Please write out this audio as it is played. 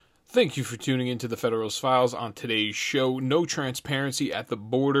Thank you for tuning into the Federalist Files. On today's show, no transparency at the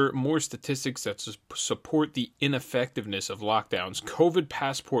border, more statistics that support the ineffectiveness of lockdowns, COVID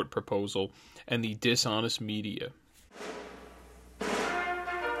passport proposal, and the dishonest media.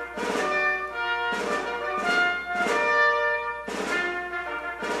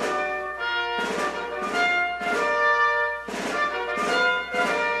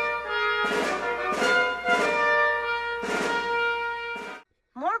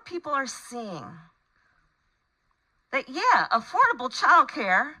 People are seeing that, affordable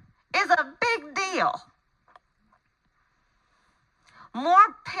childcare is a big deal.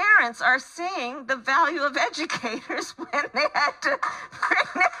 More parents are seeing the value of educators when they had to bring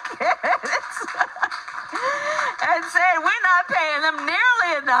their kids and say, we're not paying them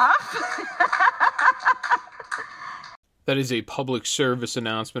nearly enough. That is a public service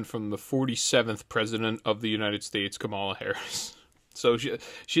announcement from the 47th President of the United States, Kamala Harris. So she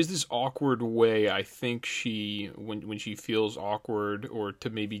has this awkward way, I think when she feels awkward or to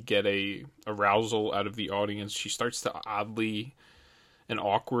maybe get a arousal out of the audience, she starts to oddly and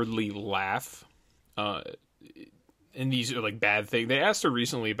awkwardly laugh. And these are like bad things. They asked her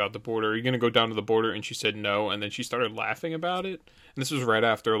recently about the border. Are you going to go down to the border? And she said no. And then she started laughing about it. And this was right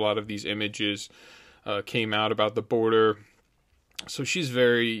after a lot of these images came out about the border. So she's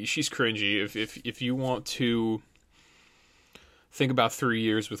cringy. If you want to think about 3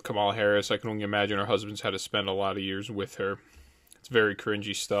 years with Kamala Harris, I can only imagine her husband's had to spend a lot of years with her. It's very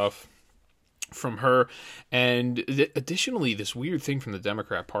cringy stuff from her. And additionally, this weird thing from the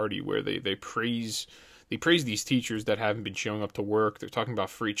Democrat Party where they praise these teachers that haven't been showing up to work. They're talking about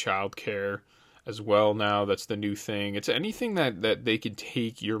free childcare as well now. That's the new thing. It's anything that they could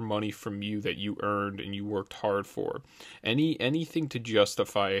take your money from you that you earned and you worked hard for. Anything to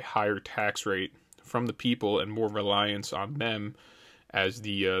justify a higher tax rate from the people and more reliance on them as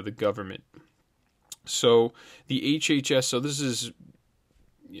the government. So the HHS, so this is,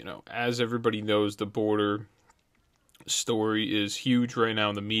 as everybody knows, the border story is huge right now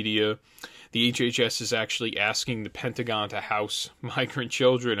in the media. The HHS is actually asking the Pentagon to house migrant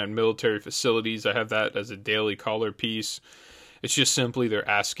children at military facilities. I have that as a Daily Caller piece. It's just simply they're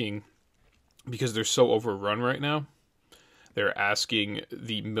asking, because they're so overrun right now, they're asking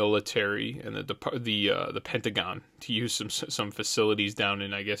the military and the Pentagon to use some facilities down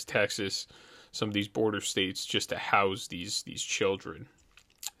in, I guess, Texas, some of these border states, just to house these children.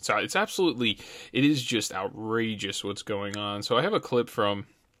 So it is just outrageous what's going on. So I have a clip from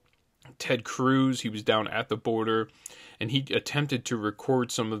Ted Cruz. He was down at the border, and he attempted to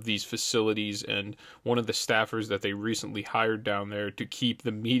record some of these facilities and one of the staffers that they recently hired down there to keep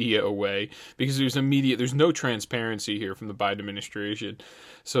the media away, because there's no transparency here from the Biden administration.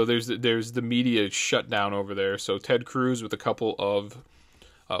 So there's the media shut down over there. So Ted Cruz with a couple of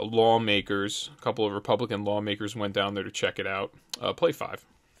lawmakers, a couple of Republican lawmakers went down there to check it out. Play 5.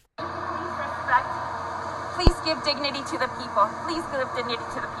 Please give dignity to the people. Please give dignity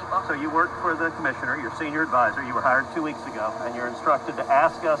to the people. So you work for the commissioner, your senior advisor. You were hired 2 weeks ago, and you're instructed to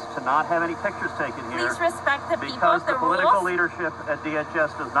ask us to not have any pictures taken here. Please respect the people, because the political rules. leadership at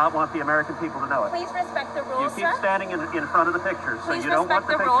DHS does not want the American people to know it. Please respect the rules, You keep standing in front of the pictures, so Please you don't want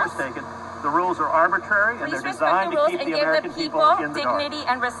the pictures rules. taken. The rules are arbitrary, and Please they're respect designed the to rules keep and the give American the people in the dark. dignity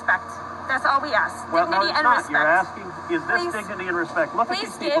and respect. That's all we ask. Well, no, dignity it's and not. respect. You're asking, is this Please- dignity and respect? Look at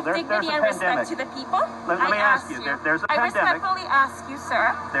Please these people. give There's dignity a and respect pandemic. to the people. Let me ask you. There's a I pandemic. respectfully ask you,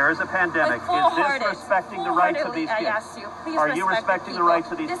 sir. There is a pandemic. Is this respecting the rights of these I kids? ask you. Please Are you respect respecting the the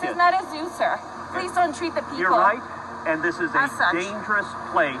rights of these This kids? is not a zoo, sir. Please don't treat the people. You're right, and this is a As such. dangerous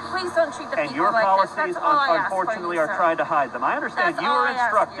place. Please don't treat the And people your like this. policies, That's all I ask for unfortunately, you, are sir. trying to hide them. I understand That's you all were I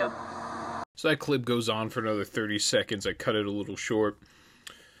ask instructed. you. So that clip goes on for another 30 seconds. I cut it a little short.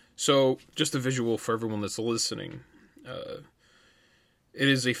 So just a visual for everyone that's listening. It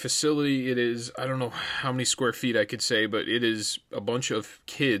is a facility. It is, I don't know how many square feet I could say, but it is a bunch of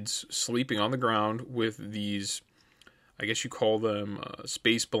kids sleeping on the ground with these, I guess you call them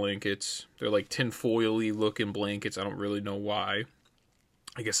space blankets. They're like tinfoil-y looking blankets. I don't really know why.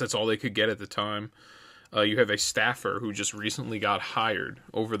 I guess that's all they could get at the time. You have a staffer who just recently got hired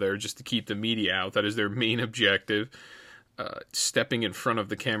over there just to keep the media out. That is their main objective. Stepping in front of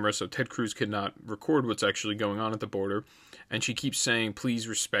the camera so Ted Cruz could not record what's actually going on at the border. And she keeps saying, please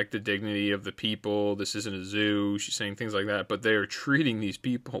respect the dignity of the people. This isn't a zoo. She's saying things like that. But they're treating these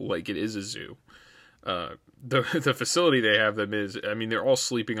people like it is a zoo. The facility they have them is, I mean, they're all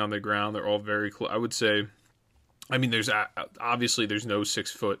sleeping on the ground. They're all very close. I would say, I mean, there's obviously there's no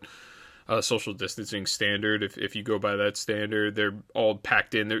 6 foot social distancing standard. If you go by that standard, they're all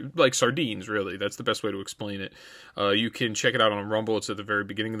packed in. They're like sardines, really. That's the best way to explain it. You can check it out on Rumble. It's at the very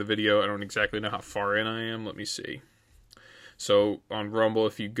beginning of the video. I don't exactly know how far in I am. Let me see. So on Rumble,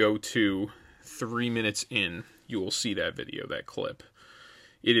 if you go to 3 minutes in, you will see that video, that clip.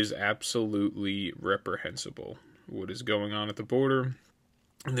 It is absolutely reprehensible what is going on at the border.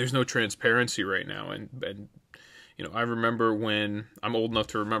 And there's no transparency right now. And you know, I remember I'm old enough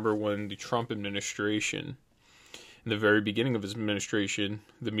to remember when the Trump administration, in the very beginning of his administration,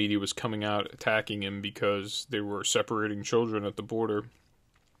 the media was coming out attacking him because they were separating children at the border,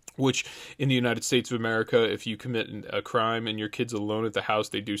 which in the United States of America, if you commit a crime and your kid's alone at the house,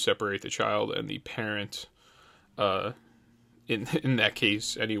 they do separate the child and the parent, in that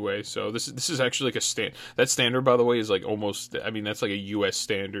case anyway. So this is actually like that standard, by the way, is like almost, I mean, that's like a U.S.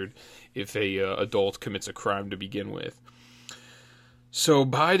 standard if a adult commits a crime to begin with. So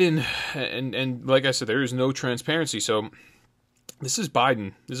Biden, and like I said, there is no transparency. So this is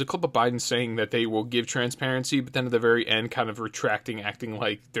Biden. There's a clip of Biden saying that they will give transparency, but then at the very end kind of retracting, acting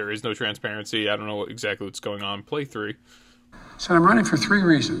like there is no transparency. I don't know exactly what's going on. Play 3. So I'm running for 3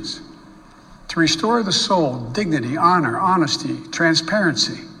 reasons. To restore the soul, dignity, honor, honesty,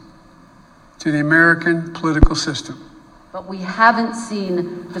 transparency to the American political system. But we haven't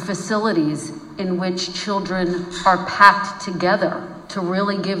seen the facilities in which children are packed together to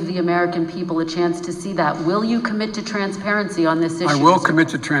really give the American people a chance to see that. Will you commit to transparency on this issue? I will commit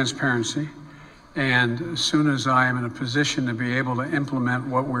to transparency. And as soon as I am in a position to be able to implement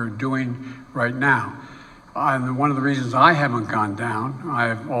what we're doing right now, and one of the reasons I haven't gone down,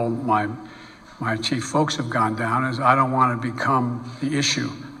 all my chief folks have gone down, is I don't want to become the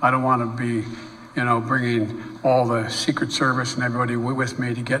issue. I don't want to be, bringing all the Secret Service and everybody with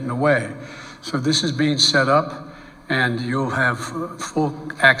me to get in the way. So this is being set up, and you'll have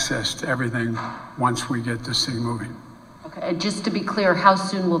full access to everything once we get this thing moving. Okay, and just to be clear, how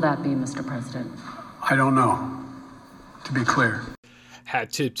soon will that be, Mr. President? I don't know, to be clear.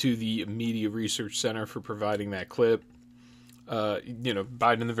 Hat tip to the Media Research Center for providing that clip.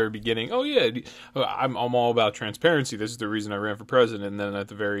 Biden in the very beginning, oh yeah, I'm all about transparency. This is the reason I ran for president. And then at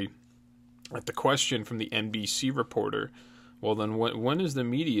the question from the NBC reporter, well, then when is the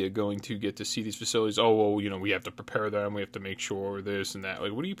media going to get to see these facilities? Oh, well, we have to prepare them. We have to make sure this and that.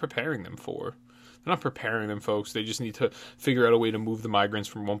 Like, what are you preparing them for? They're not preparing them, folks. They just need to figure out a way to move the migrants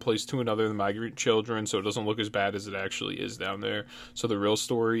from one place to another, the migrant children, so it doesn't look as bad as it actually is down there. So the real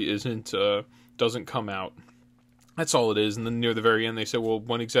story doesn't come out. That's all it is. And then near the very end, they say, well,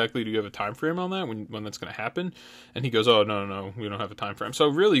 when exactly do you have a time frame on that? When that's going to happen? And he goes, oh, no, we don't have a time frame. So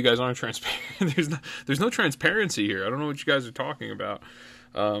really, you guys aren't transparent. There's no transparency here. I don't know what you guys are talking about.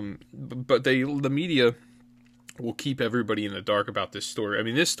 But the media will keep everybody in the dark about this story. I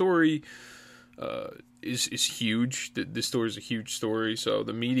mean, this story is huge. This story is a huge story. So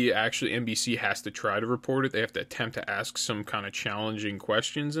the media, actually, NBC has to try to report it. They have to attempt to ask some kind of challenging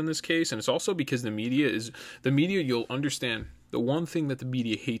questions in this case. And it's also because the media, you'll understand, the one thing that the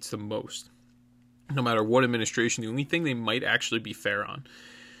media hates the most, no matter what administration, the only thing they might actually be fair on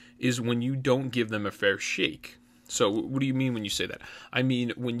is when you don't give them a fair shake. So what do you mean when you say that? I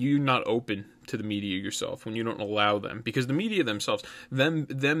mean, when you're not open to the media yourself, when you don't allow them, because the media themselves,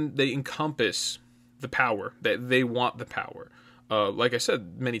 they encompass the power, that they want the power. Like I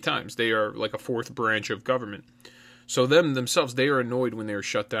said many times, they are like a fourth branch of government. So themselves, they are annoyed when they are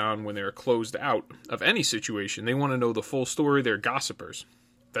shut down, when they are closed out of any situation. They want to know the full story. They're gossipers.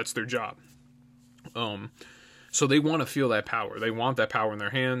 That's their job. So they want to feel that power. They want that power in their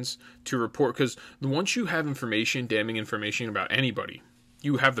hands to report, because once you have information, damning information about anybody,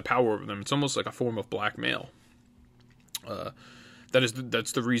 you have the power over them. It's almost like a form of blackmail.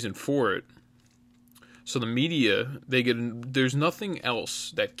 That's the reason for it. So the media, there's nothing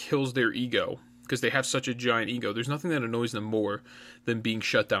else that kills their ego, because they have such a giant ego. There's nothing that annoys them more than being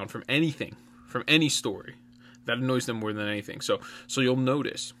shut down from anything, from any story. That annoys them more than anything. So you'll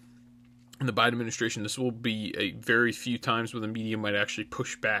notice in the Biden administration, this will be a very few times where the media might actually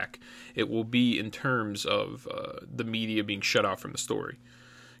push back. It will be in terms of the media being shut out from the story.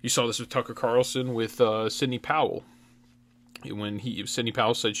 You saw this with Tucker Carlson with Sidney Powell. When Sidney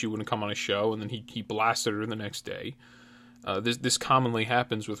Powell said she wouldn't come on a show, and then he blasted her the next day. This commonly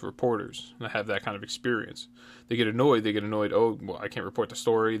happens with reporters that have that kind of experience. They get annoyed. Oh, well, I can't report the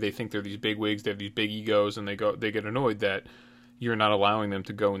story. They think they're these big wigs. They have these big egos, and they get annoyed that you're not allowing them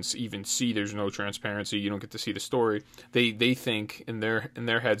to go and even see. There's no transparency. You don't get to see the story. They think in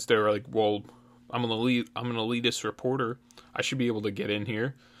their heads, they're like, well, I'm an elitist reporter. I should be able to get in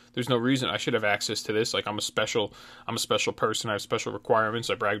here. There's no reason I should have access to this. Like, I'm a special person. I have special requirements.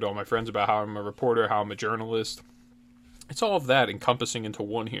 I bragged to all my friends about how I'm a reporter, how I'm a journalist. It's all of that encompassing into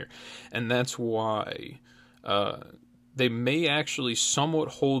one here. And that's why they may actually somewhat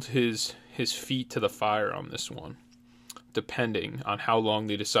hold his feet to the fire on this one, depending on how long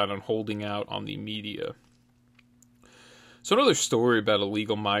they decide on holding out on the media. So another story about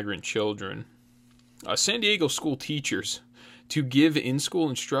illegal migrant children. San Diego school teachers to give in-school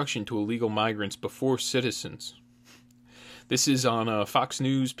instruction to illegal migrants before citizens. This is on a Fox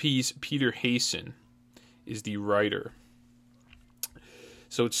News piece. Peter Hasen is the writer.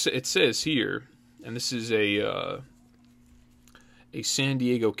 So it says here, and this is a San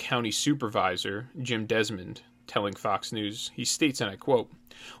Diego County supervisor, Jim Desmond, telling Fox News. He states, and I quote,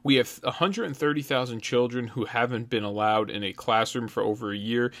 "We have 130,000 children who haven't been allowed in a classroom for over a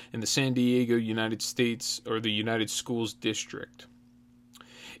year in the San Diego, United States, or the United Schools District.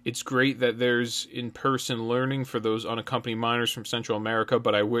 It's great that there's in-person learning for those unaccompanied minors from Central America,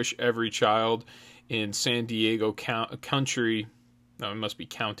 but I wish every child in San Diego county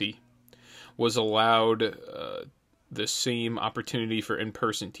was allowed the same opportunity for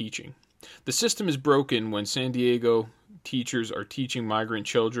in-person teaching. The system is broken when San Diego teachers are teaching migrant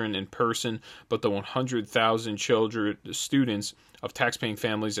children in person, but the 100,000 students of taxpaying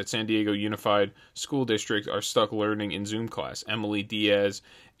families at San Diego Unified School District are stuck learning in Zoom class." Emily Diaz,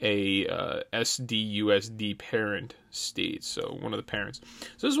 a SDUSD parent, states. So one of the parents.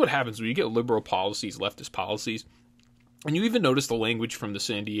 So this is what happens when you get liberal policies, leftist policies, and you even notice the language from the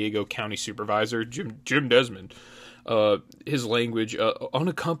San Diego County Supervisor, Jim Desmond. His language,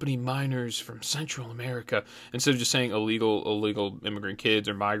 unaccompanied minors from Central America, instead of just saying illegal immigrant kids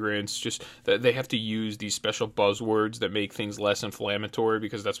or migrants, just that they have to use these special buzzwords that make things less inflammatory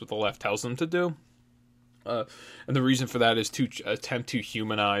because that's what the left tells them to do. And the reason for that is to attempt to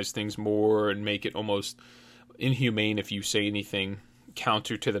humanize things more and make it almost inhumane if you say anything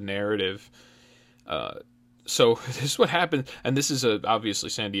counter to the narrative. So this is what happened, and this is obviously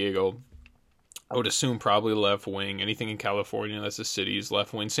San Diego. I would assume probably left-wing. Anything in California that's a city is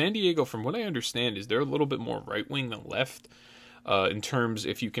left-wing. San Diego, from what I understand, is they're a little bit more right-wing than left in terms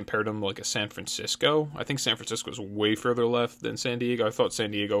if you compare them like a San Francisco. I think San Francisco is way further left than San Diego. I thought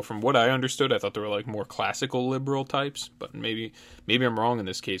San Diego, from what I understood, I thought they were like more classical liberal types, but maybe I'm wrong in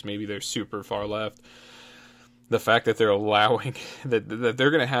this case. Maybe they're super far left. The fact that they're allowing, that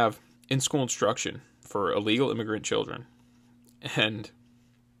they're going to have in-school instruction for illegal immigrant children, and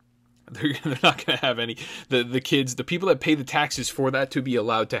they're not going to have any, the kids, the people that pay the taxes for that to be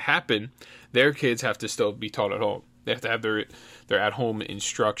allowed to happen, their kids have to still be taught at home. They have to have their at-home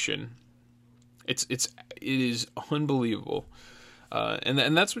instruction. It is unbelievable.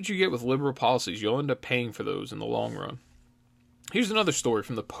 And that's what you get with liberal policies. You'll end up paying for those in the long run. Here's another story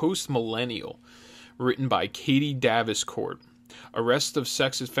from the Post-Millennial, written by Katie Daviscourt. Arrests of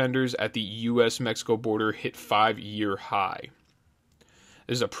sex offenders at the U.S.-Mexico border hit 5-year high.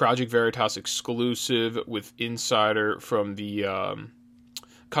 This is a Project Veritas exclusive with insider from the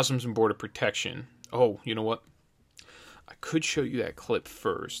Customs and Border Protection. Oh, you know what? I could show you that clip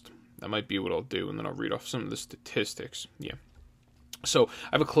first. That might be what I'll do, and then I'll read off some of the statistics. Yeah. So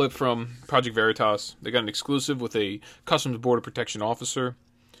I have a clip from Project Veritas. They got an exclusive with a Customs and Border Protection officer.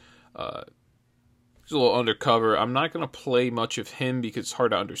 He's a little undercover. I'm not going to play much of him because it's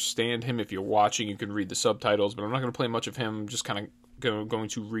hard to understand him. If you're watching, you can read the subtitles, but I'm not going to play much of him. I'm just kind of going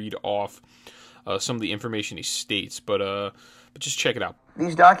to read off some of the information he states, but just check it out.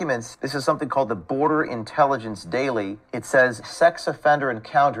 These documents, this is something called the Border Intelligence Daily. It says sex offender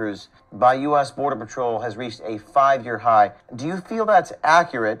encounters by U.S. Border Patrol has reached a 5-year high. Do you feel that's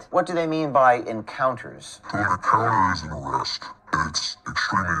accurate? What do they mean by encounters? So an encounter is an arrest. It's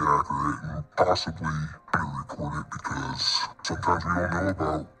extremely accurate and possibly underreported because sometimes we don't know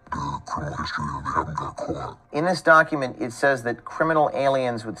about the criminal history and they haven't got caught. In this document, it says that criminal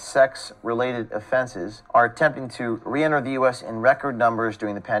aliens with sex-related offenses are attempting to re-enter the U.S. in record numbers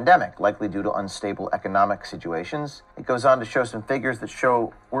during the pandemic, likely due to unstable economic situations. It goes on to show some figures that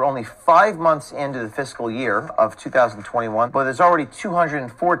show we're only 5 months into the fiscal year of 2021, but there's already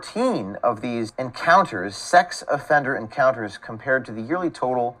 214 of these encounters, sex offender encounters, compared to the yearly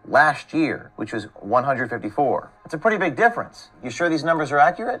total last year, which was 154. That's a pretty big difference. You sure these numbers are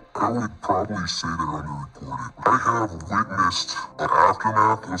accurate? I would probably say they're underreported. I have witnessed the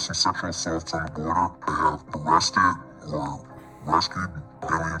aftermath of some sexual assaults on the border. I have arrested or rescued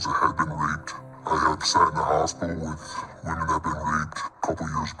aliens that had been raped. I have sat in the hospital with women that had been raped. A couple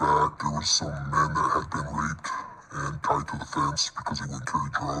years back, there was some men that had been raped and tied to the fence because they wouldn't carry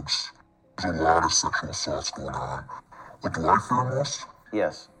drugs. There's a lot of sexual assaults going on. What do I fear most?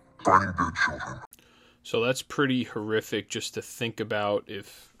 Yes. finding dead children. So that's pretty horrific just to think about.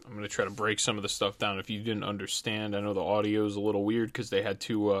 If I'm going to try to break some of the stuff down if you didn't understand. I know the audio is a little weird because they had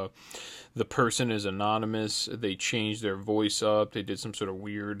to, the person is anonymous. They changed their voice up. They did some sort of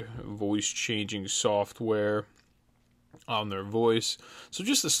weird voice changing software on their voice. So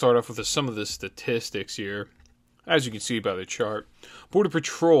just to start off with some of the statistics here, as you can see by the chart, Border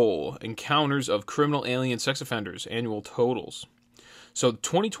Patrol encounters of criminal alien sex offenders, annual totals. So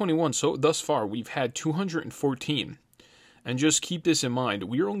 2021, so thus far, we've had 214. And just keep this in mind,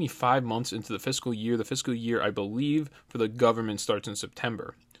 we are only 5 months into the fiscal year. The fiscal year, I believe, for the government starts in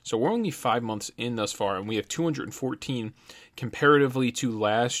September. So we're only 5 months in thus far, and we have 214 comparatively to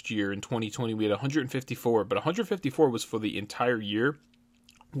last year. In 2020, we had 154, but 154 was for the entire year.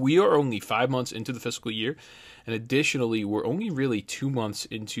 We are only 5 months into the fiscal year, and additionally, we're only really 2 months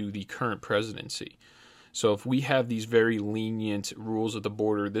into the current presidency. So if we have these very lenient rules at the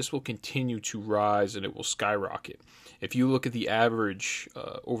border, this will continue to rise and it will skyrocket. If you look at the average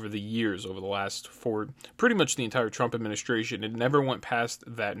over the years, over the last pretty much the entire Trump administration, it never went past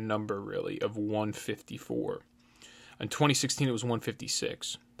that number really of 154. In 2016, it was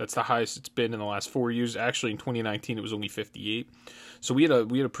 156. That's the highest it's been in the last 4 years. Actually, in 2019, it was only 58. So we had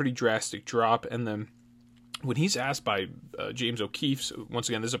a pretty drastic drop. And then when he's asked by James O'Keefe, so once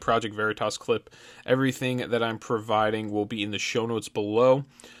again, this is a Project Veritas clip. Everything that I'm providing will be in the show notes below.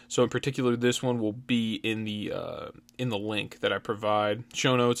 So in particular, this one will be in the link that I provide.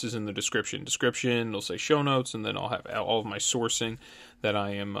 Show notes is in the description. It'll say show notes, and then I'll have all of my sourcing that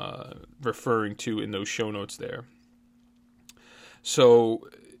I am referring to in those show notes there. So,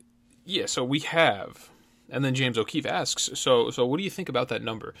 yeah, so we have, and then James O'Keefe asks, so what do you think about that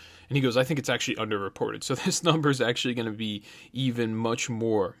number? And he goes, I think it's actually underreported. So this number is actually going to be even much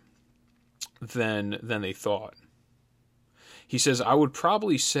more than they thought. He says, I would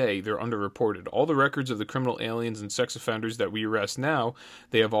probably say they're underreported. All the records of the criminal aliens and sex offenders that we arrest now,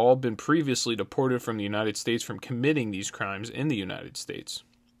 they have all been previously deported from the United States from committing these crimes in the United States.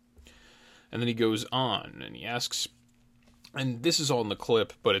 And then he goes on, and he asks, and this is all in the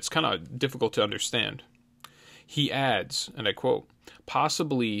clip, but it's kind of difficult to understand. He adds, and I quote,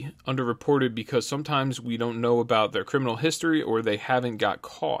 possibly underreported because sometimes we don't know about their criminal history or they haven't got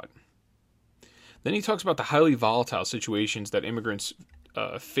caught. Then he talks about the highly volatile situations that immigrants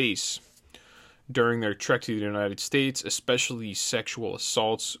face during their trek to the United States, especially sexual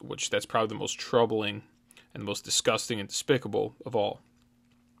assaults, which that's probably the most troubling and the most disgusting and despicable of all.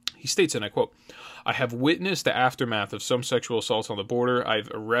 He states, and I quote, I have witnessed the aftermath of some sexual assaults on the border. I've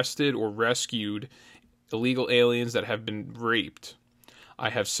arrested or rescued illegal aliens that have been raped. I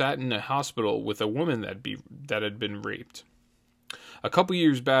have sat in a hospital with a woman that had been raped. A couple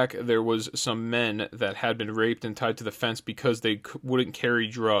years back, there was some men that had been raped and tied to the fence because they wouldn't carry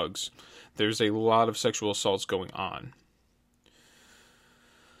drugs. There's a lot of sexual assaults going on.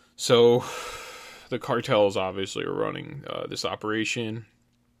 So the cartels obviously are running this operation.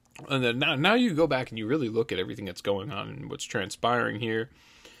 And then now you go back and you really look at everything that's going on and what's transpiring here.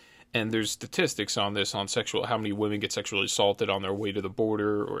 And there's statistics on this, on how many women get sexually assaulted on their way to the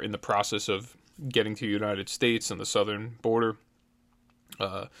border or in the process of getting to the United States and the southern border.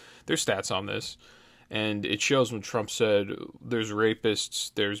 There's stats on this. And it shows when Trump said there's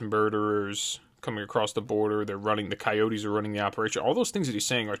rapists, there's murderers coming across the border, the coyotes are running the operation. All those things that he's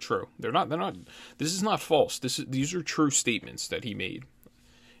saying are true. They're not, this is not false. These are true statements that he made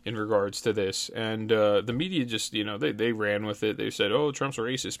in regards to this. And the media just, they ran with it. They said, oh, Trump's a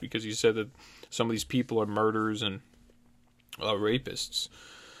racist because he said that some of these people are murderers and rapists.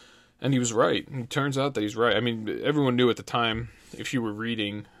 And he was right. And it turns out that he's right. I mean, everyone knew at the time, if you were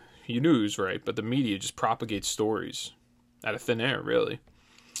reading, you knew he was right. But the media just propagates stories out of thin air, really.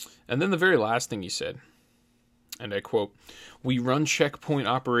 And then the very last thing he said, and I quote, we run checkpoint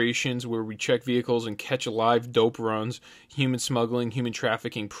operations where we check vehicles and catch live dope runs, human smuggling, human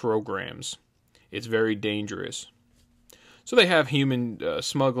trafficking programs. It's very dangerous. So they have human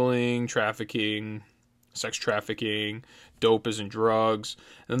smuggling, trafficking, sex trafficking, dope as in drugs.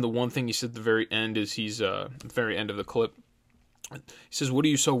 And then the one thing he said at the very end is at the very end of the clip. He says,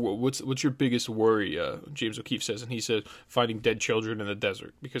 what's your biggest worry, James O'Keefe says, and he says, finding dead children in the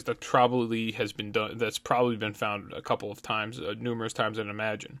desert, because that probably has been done, that's probably been found a couple of times, numerous times I'd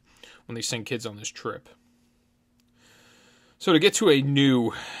imagine, when they send kids on this trip. So to get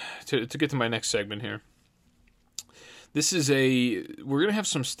to get to my next segment here, we're going to have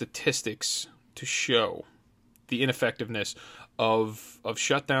some statistics to show the ineffectiveness of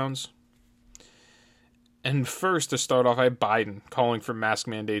shutdowns. And first, to start off, I have Biden calling for mask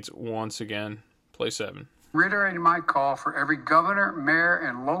mandates once again. Play 7. Reiterating my call for every governor, mayor,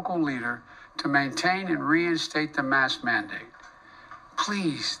 and local leader to maintain and reinstate the mask mandate.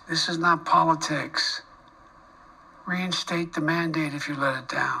 Please, this is not politics. Reinstate the mandate if you let it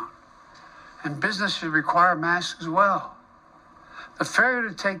down. And businesses require masks as well. The failure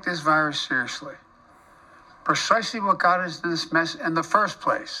to take this virus seriously, precisely what got us in this mess in the first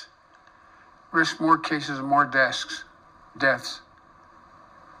place, risk more cases and more deaths.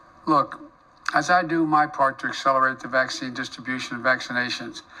 Look, as I do my part to accelerate the vaccine distribution and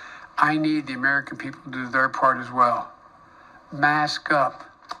vaccinations, I need the American people to do their part as well. Mask up.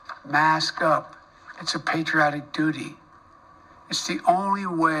 Mask up. It's a patriotic duty. It's the only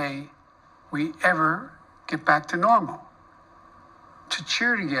way we ever get back to normal. To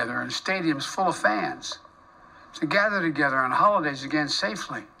cheer together in stadiums full of fans. To gather together on holidays again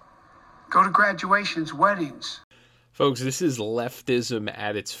safely. Go to graduations, weddings. Folks, this is leftism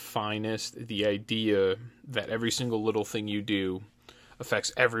at its finest. The idea that every single little thing you do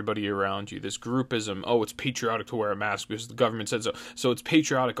affects everybody around you. This groupism, oh, it's patriotic to wear a mask because the government said so. So it's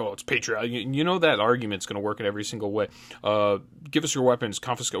patriotic, oh, it's patriotic. You know that argument's going to work in every single way. Give us your weapons,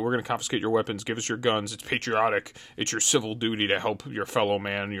 confiscate. We're going to confiscate your weapons. Give us your guns. It's patriotic. It's your civil duty to help your fellow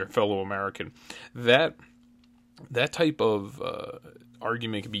man, your fellow American. That type of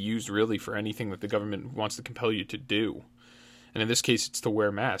argument can be used really for anything that the government wants to compel you to do. And in this case, it's to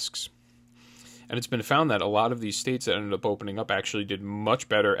wear masks. And it's been found that a lot of these states that ended up opening up actually did much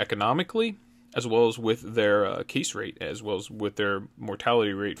better economically, as well as with their case rate, as well as with their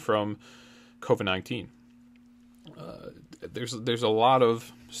mortality rate from COVID-19. There's a lot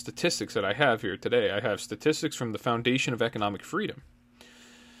of statistics that I have here today. I have statistics from the Foundation of Economic Freedom.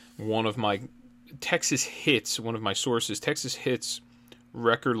 One of my sources, Texas hits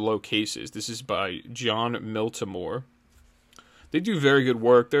record low cases. This is by John Miltimore. They do very good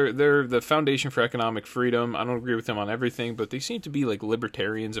work. They're the Foundation for Economic Freedom. I don't agree with them on everything, but they seem to be like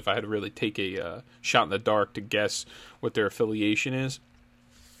libertarians if I had to really take a shot in the dark to guess what their affiliation is.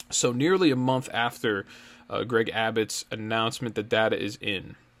 So nearly a month after Greg Abbott's announcement, the data is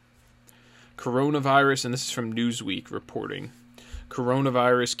in. Coronavirus, and this is from Newsweek reporting,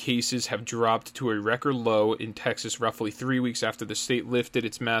 coronavirus cases have dropped to a record low in Texas roughly 3 weeks after the state lifted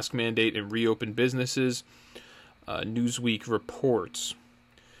its mask mandate and reopened businesses. Newsweek reports.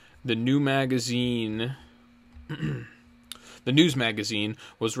 The News magazine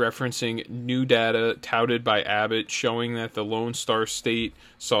was referencing new data touted by Abbott showing that the Lone Star State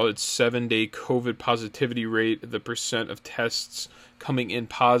saw its 7-day COVID positivity rate, the percent of tests coming in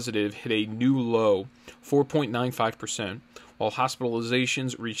positive, hit a new low, 4.95%, while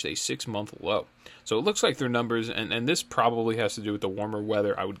hospitalizations reached a 6-month low. So it looks like their numbers, and this probably has to do with the warmer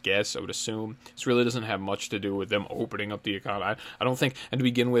weather, I would guess, I would assume. This really doesn't have much to do with them opening up the economy. I don't think, and to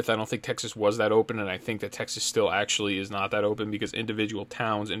begin with, I don't think Texas was that open, and I think that Texas still actually is not that open because individual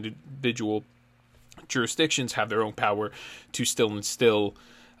towns, individual jurisdictions have their own power to still instill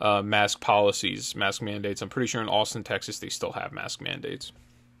mask policies, mask mandates. I'm pretty sure in Austin, Texas, they still have mask mandates.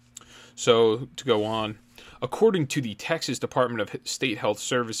 So, to go on, according to the Texas Department of State Health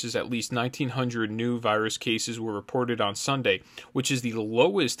Services, at least 1,900 new virus cases were reported on Sunday, which is the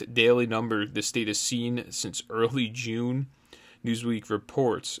lowest daily number the state has seen since early June. Newsweek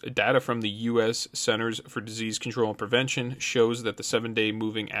reports data from the U.S. Centers for Disease Control and Prevention shows that the 7-day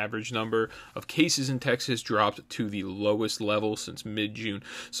moving average number of cases in Texas dropped to the lowest level since mid-June.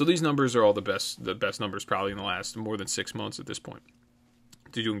 So these numbers are all the best numbers probably in the last more than 6 months at this point.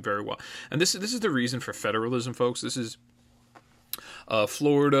 They're doing very well. And this is the reason for federalism, folks. This is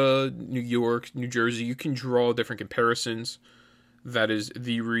Florida, New York, New Jersey. You can draw different comparisons. That is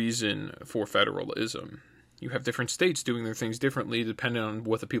the reason for federalism. You have different states doing their things differently depending on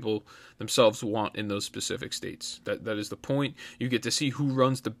what the people themselves want in those specific states. That is the point. You get to see who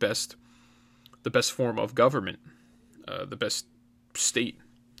runs the best form of government, the best state.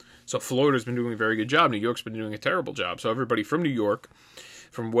 So Florida's been doing a very good job. New York's been doing a terrible job. So everybody from New York,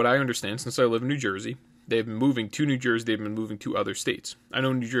 from what I understand, since I live in New Jersey, they've been moving to New Jersey. They've been moving to other states. I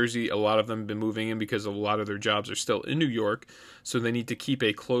know New Jersey, a lot of them have been moving in because a lot of their jobs are still in New York. So they need to keep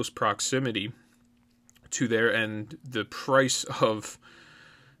a close proximity to there. And the price of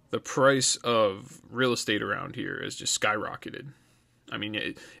real estate around here has just skyrocketed. I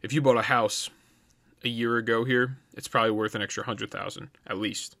mean, if you bought a house a year ago here, it's probably worth an extra $100,000 at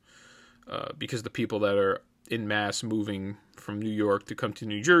least. Because the people that are in mass moving from New York to come to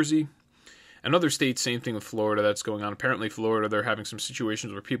New Jersey and other states, same thing with Florida, that's going on. Apparently Florida, they're having some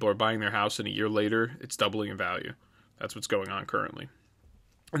situations where people are buying their house and a year later it's doubling in value. That's what's going on currently.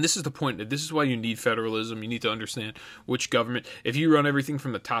 And this is the point. This is why you need federalism. You need to understand which government. If you run everything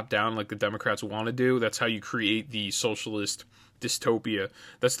from the top down like the Democrats want to do, that's how you create the socialist dystopia.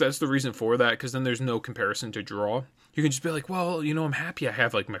 That's the reason for that, because then there's no comparison to draw. You can just be like, well, you know, I'm happy I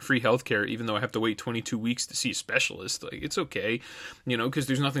have like my free healthcare, even though I have to wait 22 weeks to see a specialist. Like, it's okay, you know, because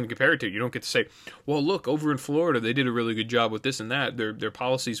there's nothing to compare it to. You don't get to say, well, look, over in Florida, they did a really good job with this and that. Their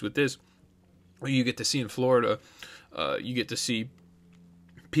policies with this. Or you get to see in Florida, you get to see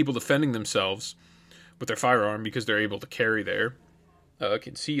people defending themselves with their firearm because they're able to carry there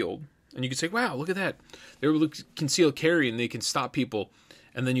concealed. And you can say, wow, look at that. They're able to conceal carry and they can stop people.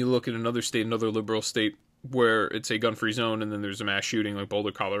 And then you look at another state, another liberal state, where it's a gun-free zone and then there's a mass shooting like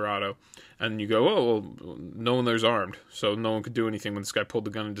Boulder, Colorado. And you go, oh, well, no one there's armed. So no one could do anything when this guy pulled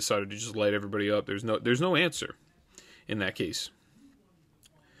the gun and decided to just light everybody up. There's no answer in that case.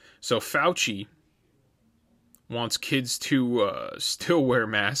 So Fauci wants kids to still wear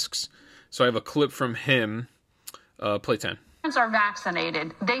masks. So I have a clip from him. Play 10. Parents are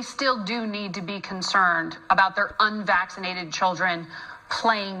vaccinated. They still do need to be concerned about their unvaccinated children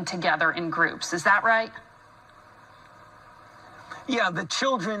playing together in groups. Is that right? Yeah, the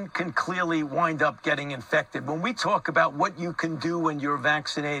children can clearly wind up getting infected. When we talk about what you can do when you're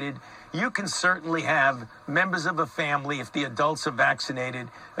vaccinated, you can certainly have members of a family, if the adults are vaccinated,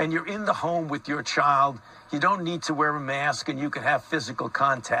 and you're in the home with your child, you don't need to wear a mask and you can have physical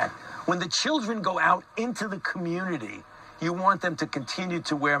contact. When the children go out into the community, you want them to continue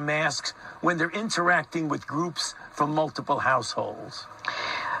to wear masks when they're interacting with groups from multiple households.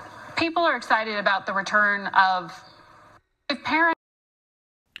 People are excited about the return of parents.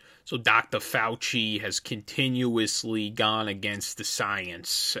 So Dr. Fauci has continuously gone against the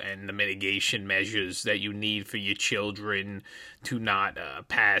science and the mitigation measures that you need for your children to not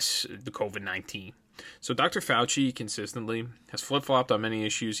pass the COVID-19. So Dr. Fauci consistently has flip-flopped on many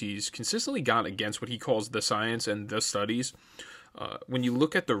issues. He's consistently gone against what he calls the science and the studies. When you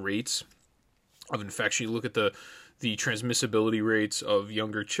look at the rates of infection, you look at the transmissibility rates of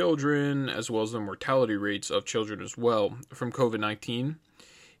younger children, as well as the mortality rates of children as well from COVID-19.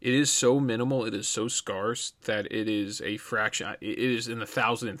 It is so minimal, it is so scarce that it is a fraction. It is in the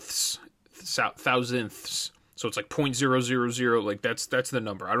thousandths. So it's like 0.000, like that's the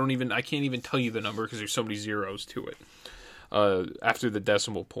number. I can't even tell you the number because there's so many zeros to it after the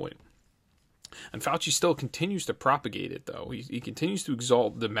decimal point. And Fauci still continues to propagate it, though. He continues to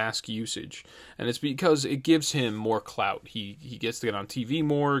exalt the mask usage, and it's because it gives him more clout. He gets to get on TV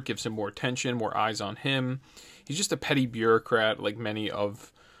more, it gives him more attention, more eyes on him. He's just a petty bureaucrat, like many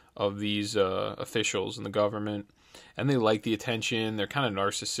of these officials in the government, and they like the attention. They're kind of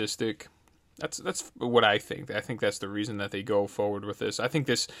narcissistic. That's what I think. I think that's the reason that they go forward with this. I think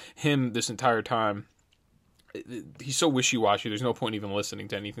this entire time, he's so wishy-washy, there's no point even listening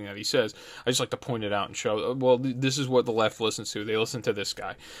to anything that he says. I just like to point it out and show, well, this is what the left listens to. They listen to this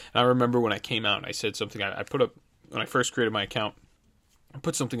guy. And I remember when I came out and I said something, I put up, when I first created my account, I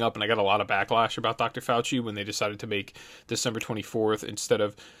put something up and I got a lot of backlash about Dr. Fauci when they decided to make December 24th, instead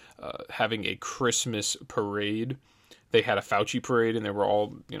of having a Christmas parade, they had a Fauci parade, and they were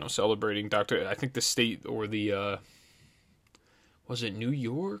all, celebrating Dr. I think the state or the, was it New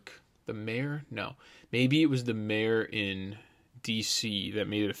York? The mayor? No. Maybe it was the mayor in D.C. that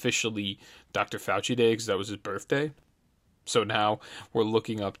made it officially Dr. Fauci Day because that was his birthday. So now we're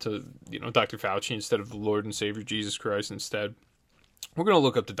looking up to, Dr. Fauci instead of the Lord and Savior Jesus Christ instead. We're going to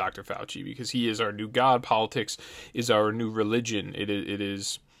look up to Dr. Fauci because he is our new God. Politics is our new religion.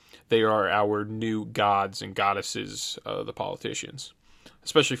 They are our new gods and goddesses, the politicians,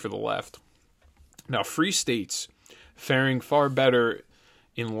 especially for the left. Now, free states faring far better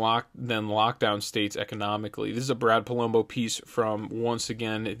than lockdown states economically. This is a Brad Palumbo piece from, once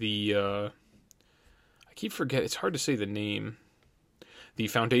again, I keep forgetting, it's hard to say the name, the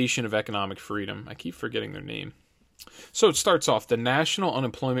Foundation of Economic Freedom. I keep forgetting their name. So it starts off, the national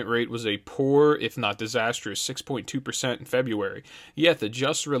unemployment rate was a poor, if not disastrous, 6.2% in February. Yet the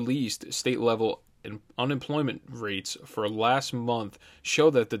just released state-level unemployment rates for last month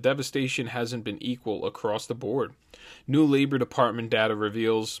show that the devastation hasn't been equal across the board. New Labor Department data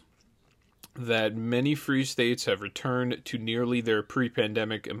reveals that many free states have returned to nearly their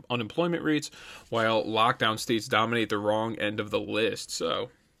pre-pandemic unemployment rates, while lockdown states dominate the wrong end of the list. So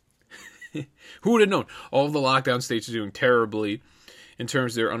who would have known? All of the lockdown states are doing terribly in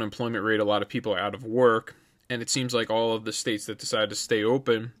terms of their unemployment rate. A lot of people are out of work, and it seems like all of the states that decided to stay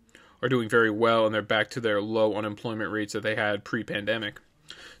open are doing very well, and they're back to their low unemployment rates that they had pre-pandemic.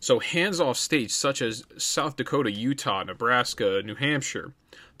 So hands-off states such as South Dakota, Utah, Nebraska, New Hampshire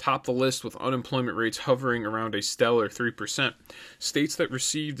top the list with unemployment rates hovering around a stellar 3%. States that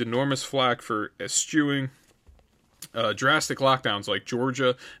received enormous flack for eschewing drastic lockdowns like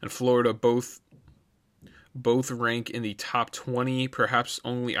Georgia and Florida both rank in the top 20. Perhaps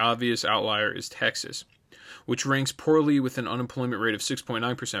only obvious outlier is Texas, which ranks poorly with an unemployment rate of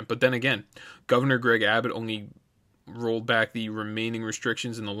 6.9%. But then again, Governor Greg Abbott only rolled back the remaining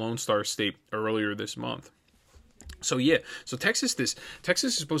restrictions in the Lone Star State earlier this month. So yeah, so Texas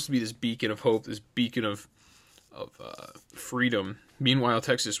is supposed to be this beacon of hope, this beacon of freedom. Meanwhile,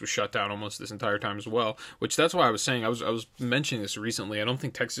 Texas was shut down almost this entire time as well. Which that's why I was saying I was mentioning this recently. I don't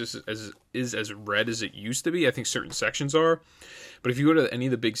think Texas is as red as it used to be. I think certain sections are, but if you go to any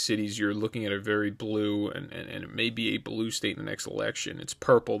of the big cities, you're looking at a very blue, and it may be a blue state in the next election. It's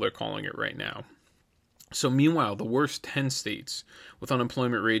purple, they're calling it right now. So meanwhile, the worst 10 states with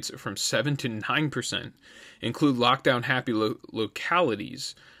unemployment rates from 7 to 9% include lockdown-happy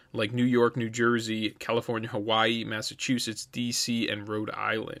localities like New York, New Jersey, California, Hawaii, Massachusetts, D.C., and Rhode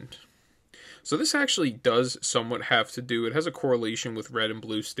Island. So this actually does somewhat have to do, it has a correlation with red and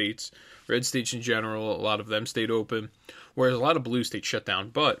blue states. Red states in general, a lot of them stayed open, whereas a lot of blue states shut down.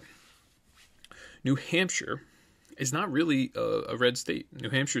 But New Hampshire is not really a red state. New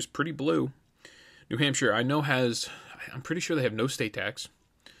Hampshire is pretty blue. New Hampshire, I know I'm pretty sure they have no state tax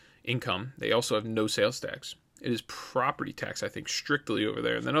income. They also have no sales tax. It is property tax, I think, strictly over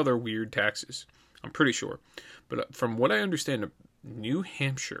there, and then other weird taxes. I'm pretty sure. But from what I understand, New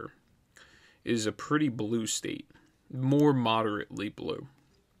Hampshire is a pretty blue state. More moderately blue,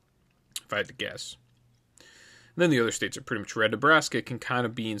 if I had to guess. And then the other states are pretty much red. Nebraska can kind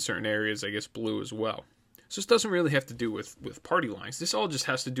of be in certain areas, I guess, blue as well. So this doesn't really have to do with party lines. This all just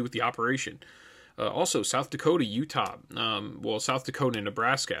has to do with the operation. Also, South Dakota, Utah, South Dakota and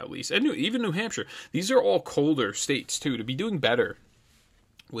Nebraska at least, and even New Hampshire. These are all colder states too to be doing better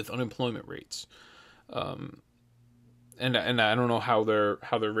with unemployment rates. And I don't know how their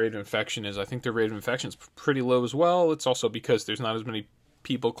rate of infection is. I think their rate of infection is pretty low as well. It's also because there's not as many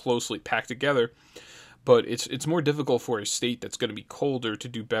people closely packed together. But it's more difficult for a state that's going to be colder to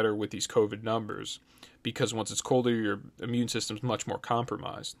do better with these COVID numbers, because once it's colder, your immune system's much more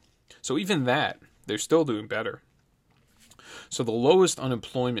compromised. So even that, they're still doing better. So the lowest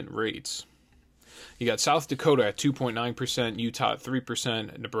unemployment rates, you got South Dakota at 2.9%, Utah at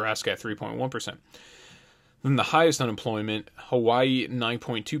 3%, Nebraska at 3.1%. Then the highest unemployment, Hawaii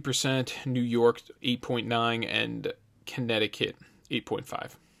 9.2%, New York 8.9%, and Connecticut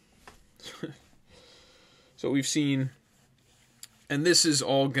 8.5%. So we've seen, and this is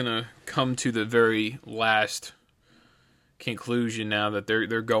all going to come to the very last conclusion now, that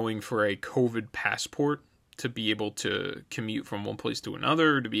they're going for a COVID passport to be able to commute from one place to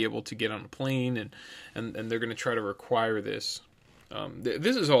another, to be able to get on a plane, and they're going to try to require this.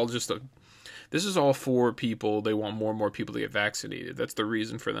 This is all for people. They want more and more people to get vaccinated. That's the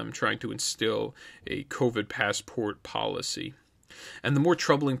reason for them trying to instill a COVID passport policy. And the more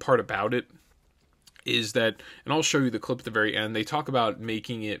troubling part about it is that, and I'll show you the clip at the very end, they talk about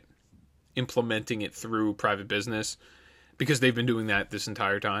implementing it through private business, because they've been doing that this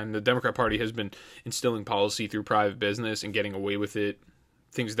entire time. The Democrat Party has been instilling policy through private business and getting away with it,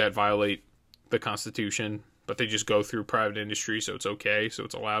 things that violate the Constitution, but they just go through private industry, so it's okay, so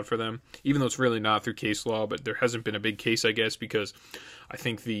it's allowed for them, even though it's really not through case law. But there hasn't been a big case, I guess, because I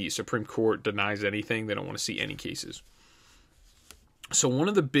think the Supreme Court denies anything. They don't want to see any cases. So one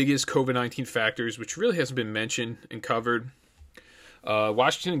of the biggest COVID-19 factors, which really hasn't been mentioned and covered,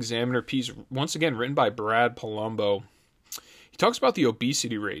 Washington Examiner piece, once again written by Brad Palumbo. He talks about the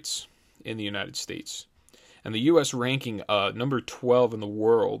obesity rates in the United States, and the U.S. ranking number 12 in the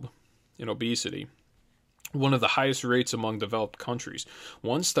world in obesity, one of the highest rates among developed countries.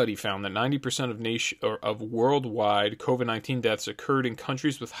 One study found that 90% of worldwide COVID-19 deaths occurred in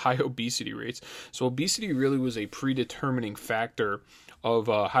countries with high obesity rates. So obesity really was a predetermining factor of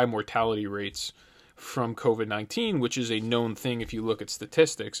high mortality rates from COVID-19, which is a known thing if you look at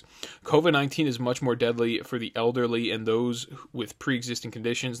statistics. COVID-19 is much more deadly for the elderly and those with pre-existing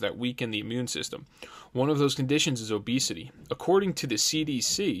conditions that weaken the immune system. One of those conditions is obesity. According to the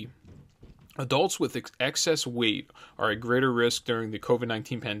CDC, adults with excess weight are at greater risk during the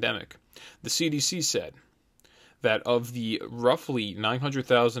COVID-19 pandemic. The CDC said that of the roughly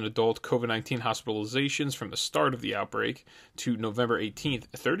 900,000 adult COVID-19 hospitalizations from the start of the outbreak to November 18th,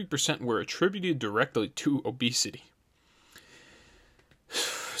 30% were attributed directly to obesity.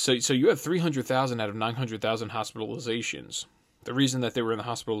 So you have 300,000 out of 900,000 hospitalizations The reason that they were in the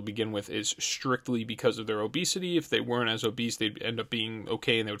hospital to begin with is strictly because of their obesity. If they weren't as obese, they'd end up being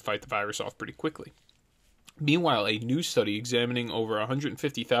okay and they would fight the virus off pretty quickly. Meanwhile, a new study examining over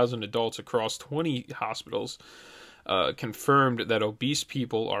 150,000 adults across 20 hospitals confirmed that obese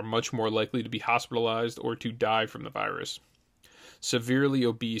people are much more likely to be hospitalized or to die from the virus. Severely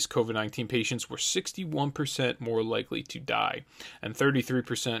obese COVID-19 patients were 61% more likely to die and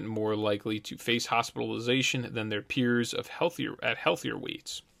 33% more likely to face hospitalization than their peers at healthier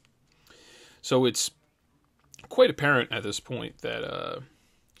weights. So it's quite apparent at this point that,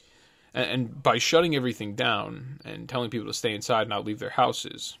 and by shutting everything down and telling people to stay inside and not leave their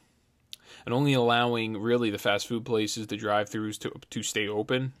houses, and only allowing really the fast food places, the drive-thrus to stay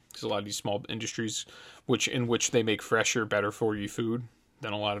open, because a lot of these small industries, in which they make fresher, better for you food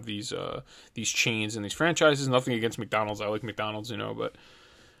than a lot of these chains and these franchises. Nothing against McDonald's, I like McDonald's, but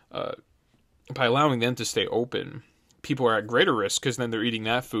by allowing them to stay open, people are at greater risk because then they're eating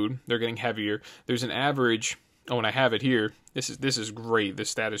that food, they're getting heavier. There's an average. Oh, and I have it here. This is great. This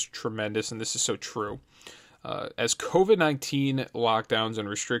stat is tremendous, and this is so true. As COVID-19 lockdowns and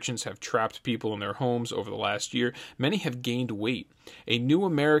restrictions have trapped people in their homes over the last year, many have gained weight. A new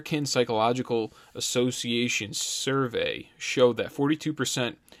American Psychological Association survey showed that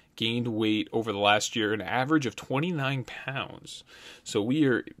 42% gained weight over the last year, an average of 29 pounds. So we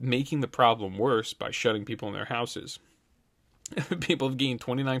are making the problem worse by shutting people in their houses. People have gained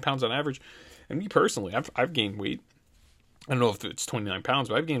 29 pounds on average. And me personally, I've gained weight. I don't know if it's 29 pounds,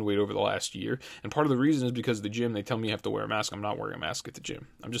 but I've gained weight over the last year. And part of the reason is because of the gym. They tell me you have to wear a mask. I'm not wearing a mask at the gym.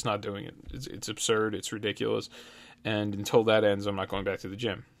 I'm just not doing it. It's absurd. It's ridiculous. And until that ends, I'm not going back to the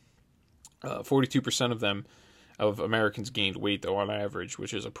gym. 42% of Americans gained weight, though, on average,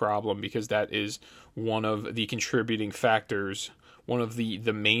 which is a problem because that is one of the contributing factors, one of the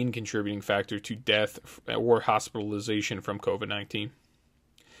main contributing factor to death or hospitalization from COVID-19.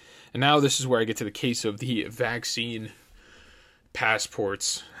 And now this is where I get to the case of the vaccine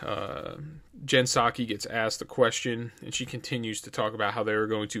passports. Jen Psaki gets asked a question, and she continues to talk about how they're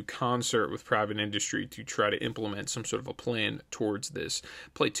going to concert with private industry to try to implement some sort of a plan towards this.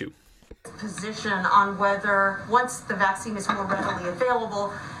 Play 2. Position on whether, once the vaccine is more readily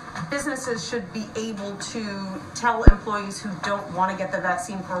available, businesses should be able to tell employees who don't want to get the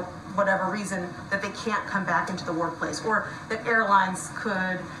vaccine for whatever reason that they can't come back into the workplace, or that airlines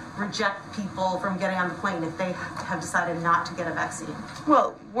could reject people from getting on the plane if they have decided not to get a vaccine?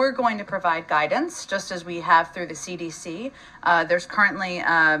 Well, we're going to provide guidance, just as we have through the CDC. There's currently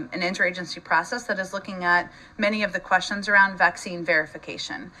an interagency process that is looking at many of the questions around vaccine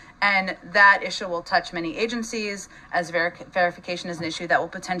verification. And that issue will touch many agencies, as verification is an issue that will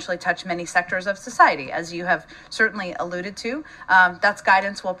potentially touch many sectors of society, as you have certainly alluded to. That's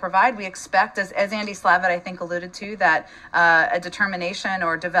guidance we'll provide. We expect, as Andy Slavitt, I think, alluded to, that a determination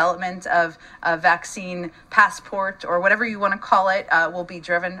or development of a vaccine passport, or whatever you want to call it, will be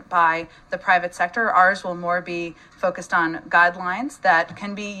driven by the private sector. Ours will more be focused on guidelines that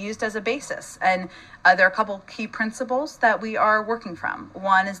can be used as a basis. And there are a couple key principles that we are working from.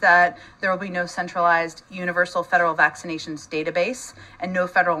 One is that there will be no centralized universal federal vaccinations database and no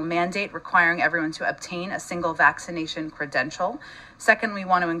federal mandate requiring everyone to obtain a single vaccination credential. Second, we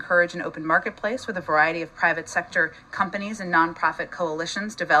want to encourage an open marketplace with a variety of private sector companies and nonprofit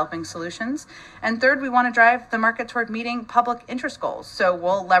coalitions developing solutions. And third, we want to drive the market toward meeting public interest goals. So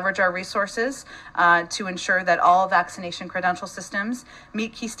we'll leverage our resources to ensure that all vaccination credential systems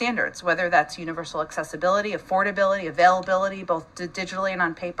meet key standards, whether that's universal accessibility, affordability, availability, both digitally and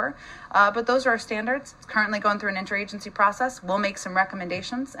on paper. But those are our standards. It's currently going through an interagency process. We'll make some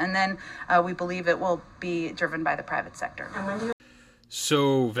recommendations, and then we believe it will be driven by the private sector. And when do you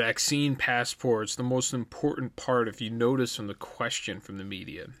So, vaccine passports, the most important part, if you notice from the question from the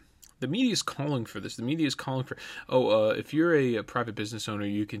media is calling for this. The media is calling for, if you're a private business owner,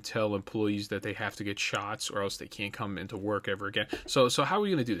 you can tell employees that they have to get shots or else they can't come into work ever again. So how are we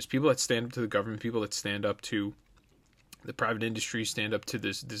going to do this? People that stand up to the government, people that stand up to the private industry, stand up to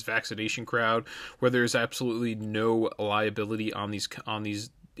this vaccination crowd, where there's absolutely no liability on these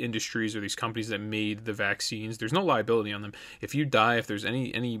industries or these companies that made the vaccines. There's no liability on them. If you die, if there's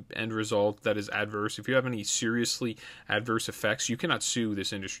any end result that is adverse, if you have any seriously adverse effects, you cannot sue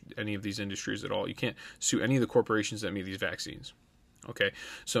this industry, any of these industries at all. You can't sue any of the corporations that made these vaccines. Okay,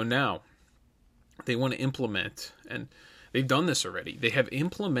 so now they want to implement, and they've done this already. They have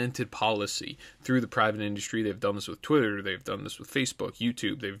implemented policy through the private industry. They've done this with Twitter. They've done this with Facebook,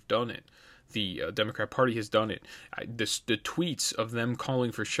 YouTube. They've done it. The Democrat Party has done it. The tweets of them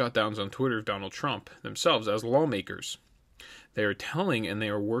calling for shutdowns on Twitter of Donald Trump themselves as lawmakers, They are telling, and they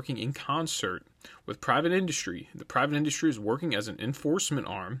are working in concert with private industry. The private industry is working as an enforcement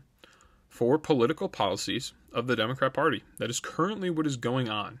arm for political policies of the Democrat Party. That is currently what is going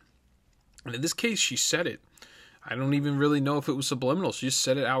on. And in this case, she said it. I don't even really know if it was subliminal. She just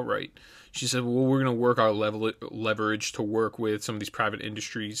said it outright. She said, well, we're going to work our leverage to work with some of these private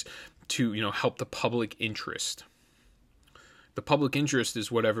industries to, help the public interest. The public interest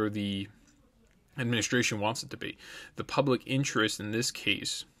is whatever the administration wants it to be. The public interest in this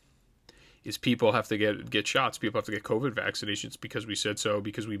case is people have to get shots. People have to get COVID vaccinations because we said so,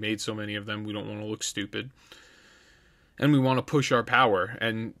 because we made so many of them. We don't want to look stupid. And we want to push our power.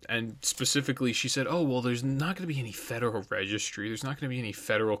 And specifically, she said, oh, well, there's not going to be any federal registry. There's not going to be any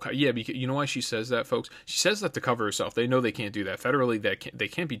federal... Yeah, because you know why she says that, folks? She says that to cover herself. They know they can't do that. Federally, they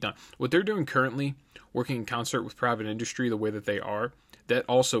can't be done. What they're doing currently, working in concert with private industry the way that they are, that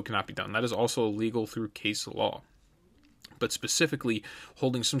also cannot be done. That is also illegal through case law. But specifically,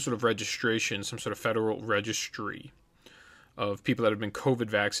 holding some sort of registration, some sort of federal registry of people that have been COVID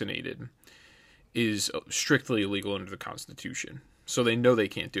vaccinated is strictly illegal under the Constitution. So they know they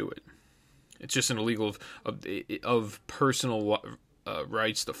can't do it. It's just an illegal of personal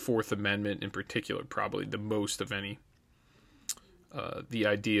rights, the Fourth Amendment in particular, probably the most of any. The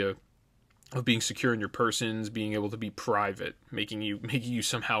idea of being secure in your persons, being able to be private, making you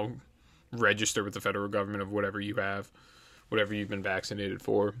somehow register with the federal government of whatever you have, whatever you've been vaccinated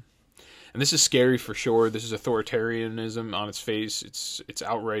for. And this is scary for sure. This is authoritarianism on its face. It's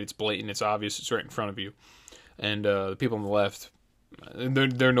outright, it's blatant, it's obvious, it's right in front of you. And the people on the left,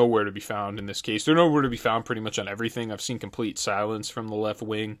 they're nowhere to be found in this case. They're nowhere to be found pretty much on everything. I've seen complete silence from the left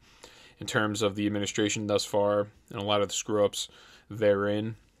wing in terms of the administration thus far and a lot of the screw-ups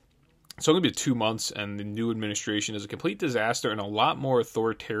therein. It's only been 2 months, and the new administration is a complete disaster and a lot more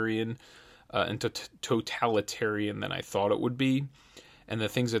authoritarian and totalitarian than I thought it would be. And the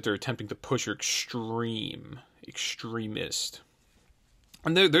things that they're attempting to push are extremist.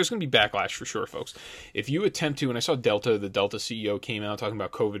 And there's going to be backlash for sure, folks. If you attempt to, and I saw the Delta CEO came out talking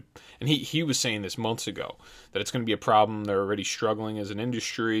about COVID, and he was saying this months ago, that it's going to be a problem. They're already struggling as an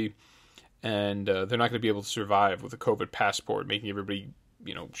industry, and they're not going to be able to survive with a COVID passport, making everybody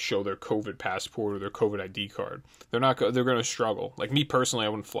show their COVID passport or their COVID ID card. They're going to struggle. Like me personally, I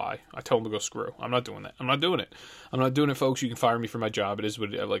wouldn't fly. I tell them to go screw. I'm not doing that. I'm not doing it, folks. You can fire me for my job. It is what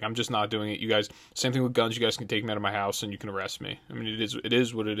I'm just not doing it. You guys, same thing with guns. You guys can take me out of my house and you can arrest me. I mean, it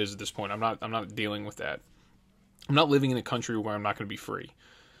is what it is at this point. I'm not dealing with that. I'm not living in a country where I'm not going to be free.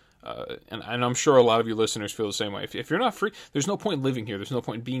 And I'm sure a lot of you listeners feel the same way. If you're not free, there's no point in living here. There's no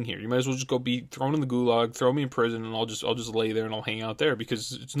point in being here. You might as well just go be thrown in the gulag, throw me in prison, and I'll just lay there and I'll hang out there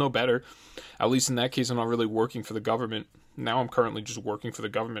because it's no better. At least in that case, I'm not really working for the government. Now I'm currently just working for the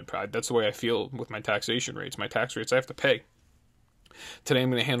government. That's the way I feel with my taxation rates. My tax rates I have to pay. Today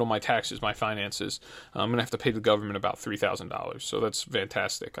I'm going to handle my taxes, my finances. I'm going to have to pay the government about $3,000. So that's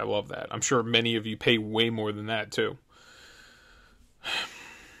fantastic. I love that. I'm sure many of you pay way more than that too.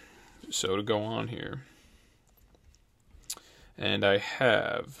 So to go on here, and I'm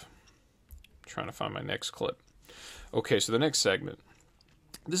trying to find my next clip. Okay, so the next segment.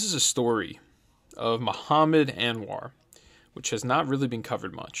 This is a story of Muhammad Anwar, which has not really been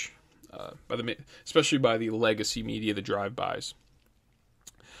covered much, especially by the legacy media, the drive-bys.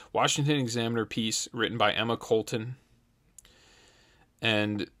 Washington Examiner piece written by Emma Colton,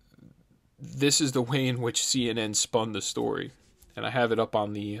 and this is the way in which CNN spun the story. And I have it up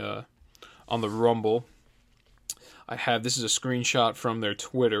on the Rumble. This is a screenshot from their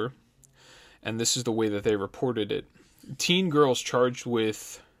Twitter, and this is the way that they reported it. Teen girls charged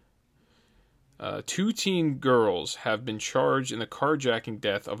with... 2 teen girls have been charged in the carjacking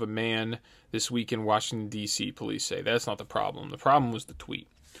death of a man this week in Washington, D.C., police say. That's not the problem. The problem was the tweet.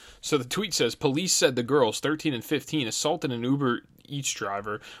 So the tweet says, police said the girls, 13 and 15, assaulted an Uber Eats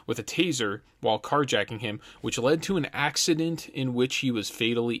driver with a taser while carjacking him, which led to an accident in which he was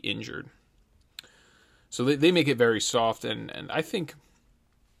fatally injured. So they make it very soft, and I think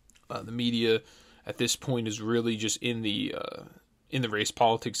the media at this point is really just in the race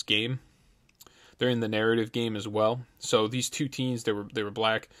politics game. They're in the narrative game as well. So these 2 teens, they were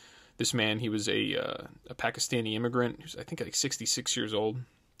black. This man, he was a Pakistani immigrant. He was, I think, like 66 years old.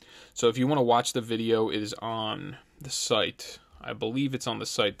 So if you want to watch the video, it is on the site. I believe it's on the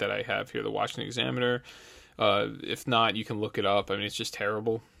site that I have here, the Washington Examiner. If not, you can look it up. I mean, it's just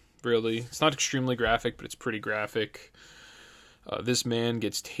terrible. Really. It's not extremely graphic, but it's pretty graphic. This man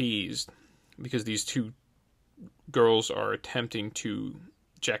gets tased because these 2 girls are attempting to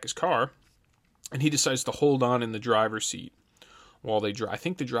jack his car, and he decides to hold on in the driver's seat while they drive. I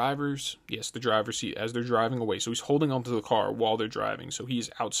think the drivers, see as they're driving away. So he's holding onto the car while they're driving. So he's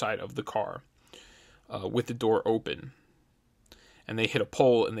outside of the car with the door open. And they hit a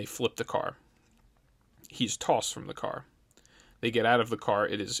pole and they flip the car. He's tossed from the car. They get out of the car.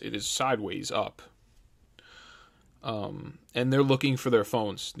 It is sideways up. And they're looking for their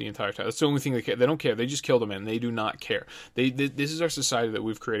phones the entire time. That's the only thing they care. They don't care. They just killed a man. They do not care. This is our society that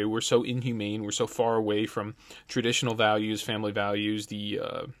we've created. We're so inhumane. We're so far away from traditional values, family values, the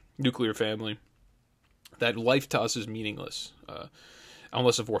nuclear family, that life to us is meaningless.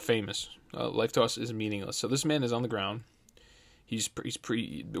 Unless if we're famous, life to us is meaningless. So this man is on the ground. He's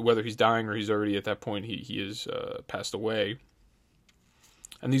whether he's dying or he's already at that point, he is passed away.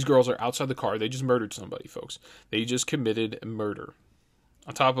 And these girls are outside the car. They just murdered somebody, folks. They just committed murder.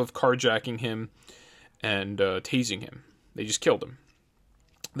 On top of carjacking him and tasing him. They just killed him.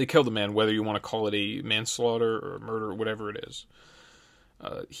 They killed a man, whether you want to call it a manslaughter or murder, whatever it is.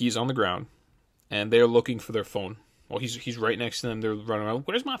 He's on the ground, and they're looking for their phone. Well, he's right next to them. They're running around.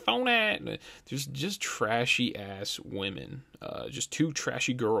 Where's my phone at? There's just trashy-ass women. Just two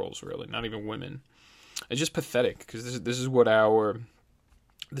trashy girls, really. Not even women. It's just pathetic, because this is what our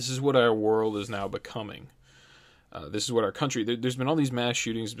world is now becoming. This is what our country. There's been all these mass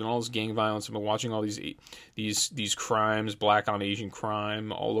shootings. There's been all this gang violence. I've been watching all these crimes, black on Asian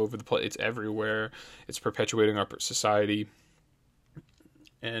crime, all over the place. It's everywhere. It's perpetuating our society.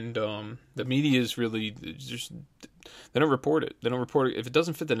 And the media is really just, they don't report it. They don't report it. If it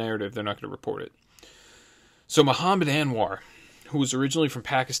doesn't fit the narrative, they're not going to report it. So Muhammad Anwar, who was originally from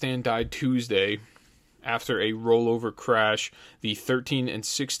Pakistan, died Tuesday after a rollover crash. The 13 and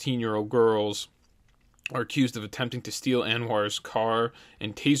 16-year-old girls are accused of attempting to steal Anwar's car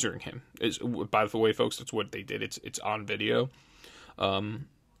and tasering him. By the way, folks, that's what they did. It's on video. So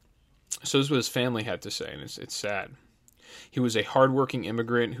this is what his family had to say, and it's sad. He was a hardworking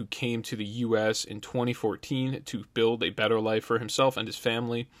immigrant who came to the U.S. in 2014 to build a better life for himself and his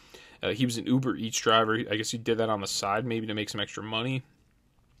family. He was an Uber Eats driver. I guess he did that on the side, maybe to make some extra money.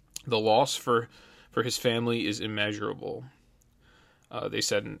 The loss for his family is immeasurable. They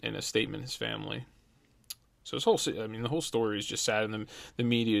said in a statement, his family. So the whole story is just sad, and the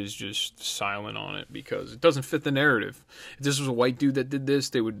media is just silent on it because it doesn't fit the narrative. If this was a white dude that did this,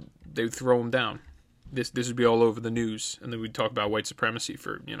 they would throw him down. This would be all over the news, and then we'd talk about white supremacy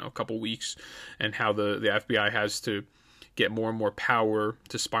for a couple weeks, and how the FBI has to get more and more power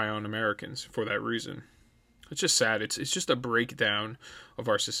to spy on Americans for that reason. It's just sad. It's just a breakdown of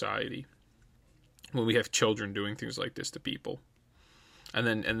our society when we have children doing things like this to people, and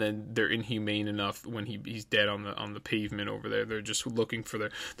then they're inhumane enough when he's dead on the pavement over there. They're just looking for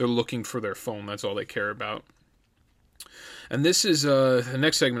their phone. That's all they care about. And this is the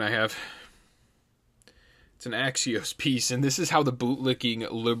next segment I have. It's an Axios piece, and this is how the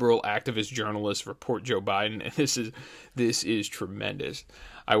bootlicking liberal activist journalists report Joe Biden, and this is tremendous.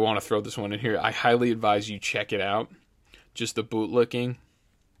 I want to throw this one in here. I highly advise you check it out. Just the bootlicking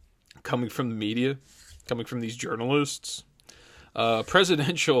coming from the media, coming from these journalists.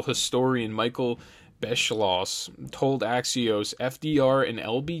 Presidential historian Michael Beschloss told Axios FDR and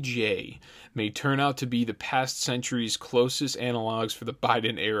LBJ may turn out to be the past century's closest analogs for the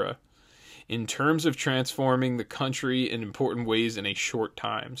Biden era, in terms of transforming the country in important ways in a short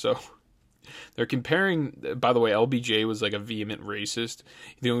time. So they're comparing, by the way, LBJ was like a vehement racist.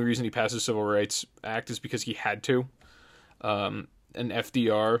 The only reason he passed the Civil Rights Act is because he had to. And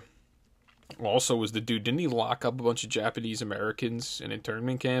FDR also was the dude, didn't he lock up a bunch of Japanese Americans in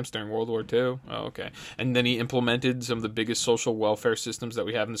internment camps during World War II? Oh, okay. And then he implemented some of the biggest social welfare systems that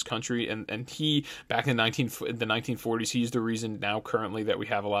we have in this country. And he, back in the 1940s, he's the reason now currently that we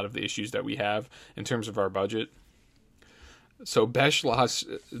have a lot of the issues that we have in terms of our budget. So Beschloss,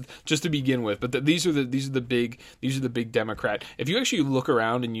 just to begin with, but these are the big Democrat. If you actually look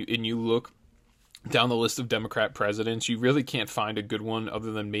around and you look down the list of Democrat presidents, you really can't find a good one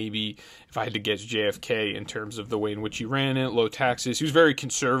other than maybe, if I had to guess, JFK in terms of the way in which he ran it, low taxes. He was very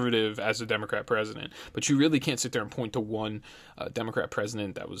conservative as a Democrat president, but you really can't sit there and point to one Democrat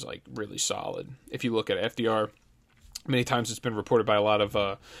president that was like really solid. If you look at FDR, many times it's been reported by a lot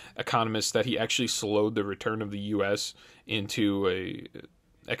of economists that he actually slowed the return of the U.S. into a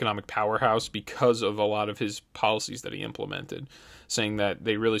economic powerhouse because of a lot of his policies that he implemented, saying that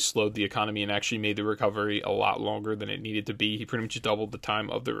they really slowed the economy and actually made the recovery a lot longer than it needed to be. He pretty much doubled the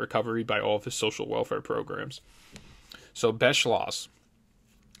time of the recovery by all of his social welfare programs. So Beschloss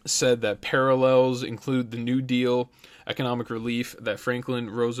said that parallels include the New Deal, economic relief that Franklin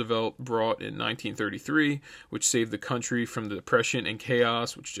Roosevelt brought in 1933, which saved the country from the Depression and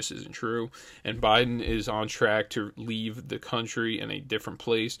chaos, which just isn't true. And Biden is on track to leave the country in a different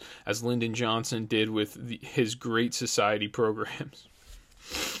place, as Lyndon Johnson did with his Great Society programs.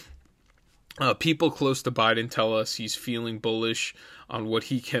 People close to Biden tell us he's feeling bullish on what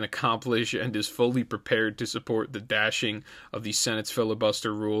he can accomplish and is fully prepared to support the dashing of the Senate's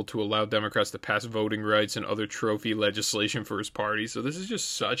filibuster rule to allow Democrats to pass voting rights and other trophy legislation for his party. So this is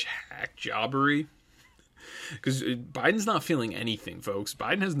just such hack jobbery. Because Biden's not feeling anything, folks.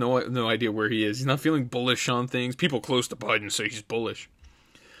 Biden has no idea where he is. He's not feeling bullish on things. People close to Biden say he's bullish.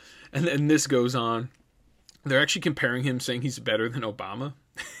 And then this goes on. They're actually comparing him, saying he's better than Obama.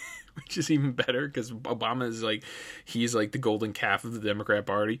 Which is even better, because Obama is he's like the golden calf of the Democrat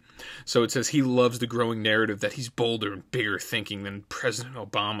Party. So it says he loves the growing narrative that he's bolder and bigger thinking than President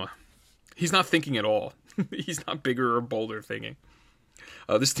Obama. He's not thinking at all. He's not bigger or bolder thinking.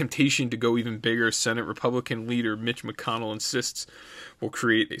 This temptation to go even bigger, Senate Republican leader Mitch McConnell insists, will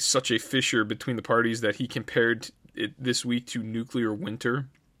create such a fissure between the parties that he compared it this week to nuclear winter.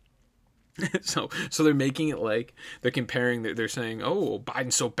 So they're making it like they're comparing. They're saying, "Oh,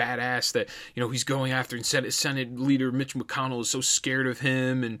 Biden's so badass that he's going after, and Senate leader Mitch McConnell is so scared of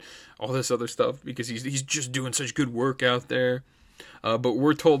him, and all this other stuff because he's just doing such good work out there." But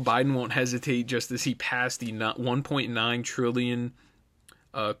we're told Biden won't hesitate, just as he passed the 1.9 trillion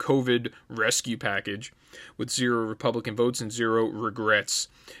COVID rescue package with 0 Republican votes and 0 regrets.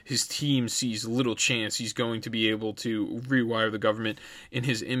 His team sees little chance he's going to be able to rewire the government in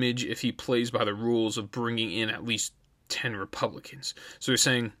his image if he plays by the rules of bringing in at least 10 Republicans. So they're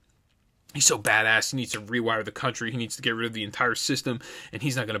saying he's so badass, he needs to rewire the country, he needs to get rid of the entire system, and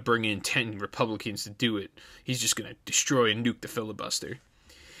he's not going to bring in 10 Republicans to do it. He's just going to destroy and nuke the filibuster.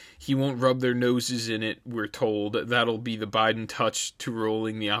 He won't rub their noses in it, we're told. That'll be the Biden touch to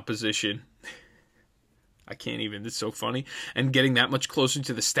rolling the opposition. I can't even, it's so funny. And getting that much closer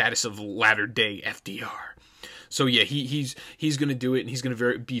to the status of latter-day FDR. So yeah, he's going to do it, and he's going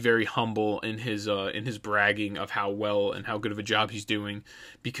to be very humble in his bragging of how well and how good of a job he's doing,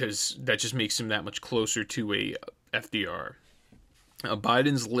 because that just makes him that much closer to a FDR.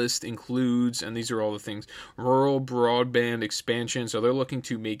 Biden's list includes, and these are all the things, rural broadband expansion. So they're looking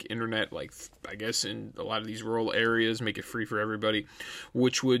to make internet, I guess, in a lot of these rural areas, make it free for everybody,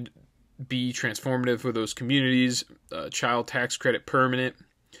 which would be transformative for those communities. Child tax credit permanent,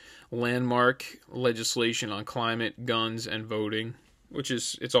 landmark legislation on climate, guns, and voting,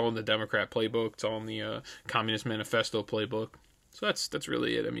 it's all in the Democrat playbook. It's all in the Communist Manifesto playbook. So that's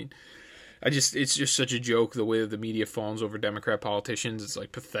really it. I mean, it's just such a joke the way that the media fawns over Democrat politicians. It's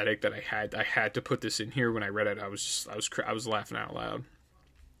pathetic that I had to put this in here. When I read it, I was laughing out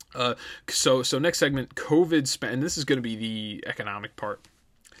loud. So next segment, COVID spend. And this is going to be the economic part,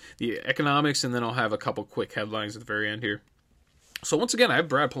 the economics, and then I'll have a couple quick headlines at the very end here. So once again, I have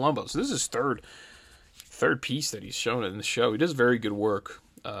Brad Palumbo. So this is his third piece that he's shown in the show. He does very good work.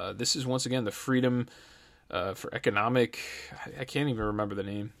 This is once again the Freedom for Economic, I can't even remember the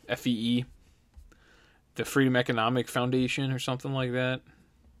name, FEE, the Freedom Economic Foundation or something like that.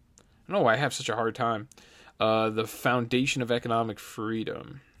 I don't know why I have such a hard time. The Foundation of Economic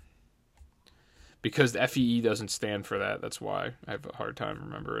Freedom. Because the FEE doesn't stand for that. That's why I have a hard time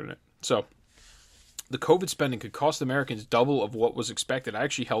remembering it. So, the COVID spending could cost Americans double of what was expected. I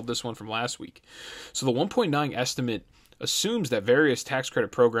actually held this one from last week. So the 1.9 estimate assumes that various tax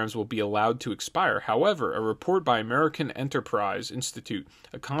credit programs will be allowed to expire. However, a report by American Enterprise Institute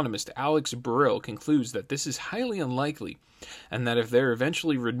economist Alex Brill concludes that this is highly unlikely, and that if they're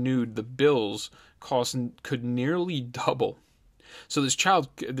eventually renewed, the bill's cost could nearly double. So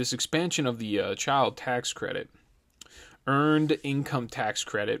this expansion of the child tax credit, earned income tax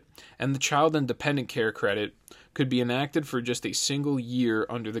credit, and the child and dependent care credit could be enacted for just a single year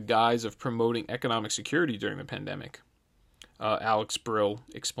under the guise of promoting economic security during the pandemic. Alex Brill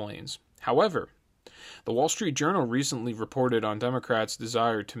explains. However, the Wall Street Journal recently reported on Democrats'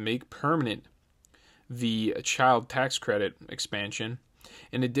 desire to make permanent the child tax credit expansion.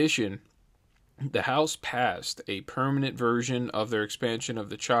 In addition, the House passed a permanent version of their expansion of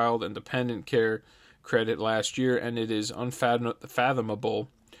the child and dependent care credit last year, and it is unfathomable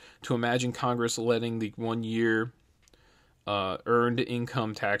to imagine Congress letting the 1-year earned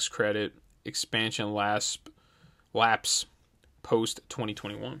income tax credit expansion lapse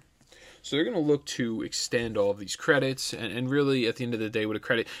post-2021. So they're going to look to extend all of these credits, and really, at the end of the day, with a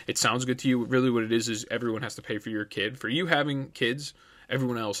credit, it sounds good to you. Really what it is everyone has to pay for your kid. For you having kids,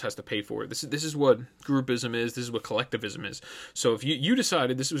 everyone else has to pay for it. This is what groupism is. This is what collectivism is. So if you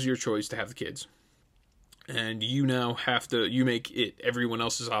decided this was your choice to have the kids, And you now you make it everyone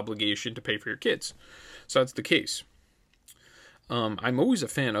else's obligation to pay for your kids. So that's the case. I'm always a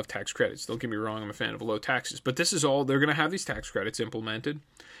fan of tax credits. Don't get me wrong, I'm a fan of low taxes. But this is all, they're going to have these tax credits implemented,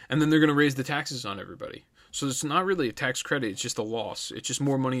 and then they're going to raise the taxes on everybody. So it's not really a tax credit, it's just a loss. It's just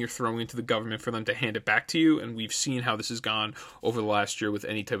more money you're throwing into the government for them to hand it back to you, and we've seen how this has gone over the last year with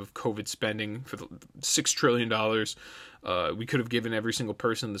any type of COVID spending. For the $6 trillion, we could have given every single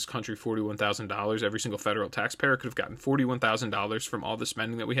person in this country $41,000. Every single federal taxpayer could have gotten $41,000 from all the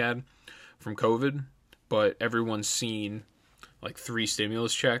spending that we had from COVID, but everyone's seen like 3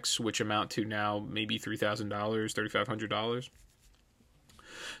 stimulus checks, which amount to now maybe $3,000, $3,500.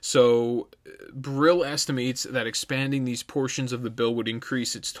 So Brill estimates that expanding these portions of the bill would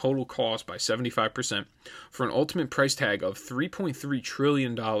increase its total cost by 75% for an ultimate price tag of $3.3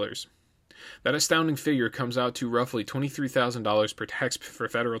 trillion. That astounding figure comes out to roughly $23,000 per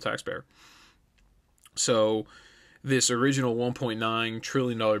federal taxpayer. So this original $1.9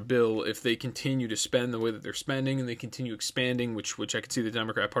 trillion bill, if they continue to spend the way that they're spending and they continue expanding, which I could see the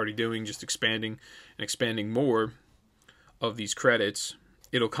Democrat Party doing, just expanding and expanding more of these credits,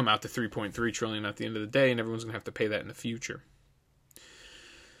 it'll come out to $3.3 trillion at the end of the day, and everyone's going to have to pay that in the future.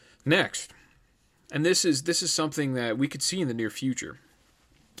 Next, and this is something that we could see in the near future.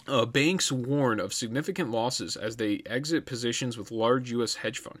 Banks warn of significant losses as they exit positions with large U.S.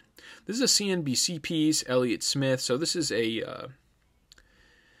 hedge fund. This is a CNBC piece, Elliott Smith. So this is a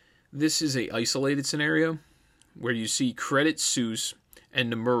isolated scenario where you see Credit Suisse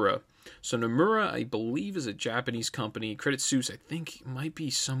and Nomura. So Nomura, I believe, is a Japanese company. Credit Suisse, I think, might be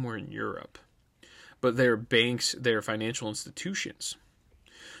somewhere in Europe. But they're banks, they're financial institutions.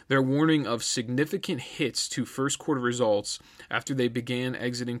 They're warning of significant hits to first quarter results after they began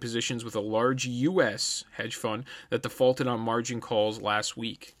exiting positions with a large U.S. hedge fund that defaulted on margin calls last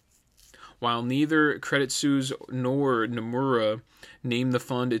week. While neither Credit Suisse nor Nomura named the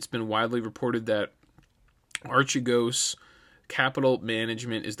fund, it's been widely reported that Archegos Capital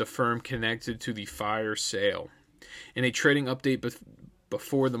Management is the firm connected to the fire sale. In a trading update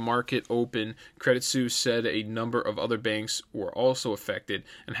before the market opened, Credit Suisse said a number of other banks were also affected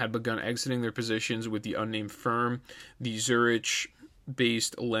and had begun exiting their positions with the unnamed firm. The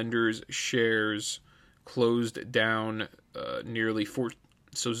Zurich-based lender's shares closed down nearly 4.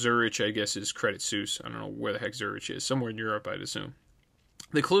 So Zurich, I guess, is Credit Suisse. I don't know where the heck Zurich is. Somewhere in Europe, I'd assume.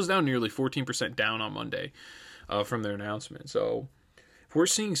 They closed down nearly 14% down on Monday from their announcement. So if we're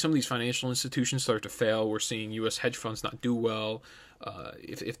seeing some of these financial institutions start to fail, we're seeing U.S. hedge funds not do well.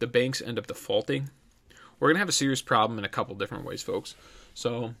 If the banks end up defaulting, we're going to have a serious problem in a couple different ways, folks.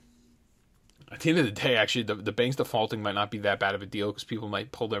 So at the end of the day, actually, the banks defaulting might not be that bad of a deal because people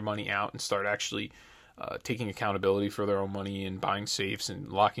might pull their money out and start actually taking accountability for their own money and buying safes and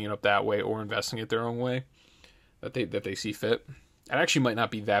locking it up that way or investing it their own way that they see fit. It actually might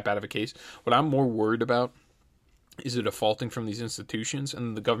not be that bad of a case. What I'm more worried about is the defaulting from these institutions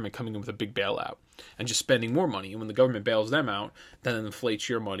and the government coming in with a big bailout and just spending more money. And when the government bails them out, then it inflates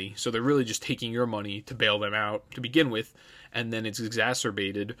your money. So they're really just taking your money to bail them out to begin with, and then it's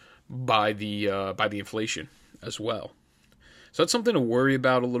exacerbated by the inflation as well. So that's something to worry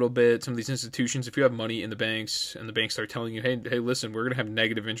about a little bit. Some of these institutions, if you have money in the banks and the banks start telling you, hey, listen, we're going to have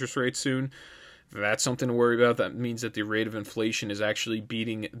negative interest rates soon, that's something to worry about. That means that the rate of inflation is actually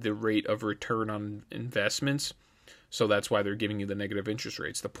beating the rate of return on investments. So that's why they're giving you the negative interest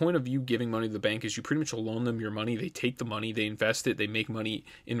rates. The point of you giving money to the bank is you pretty much loan them your money. They take the money, they invest it, they make money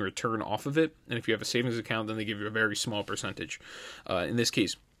in return off of it. And if you have a savings account, then they give you a very small percentage. In this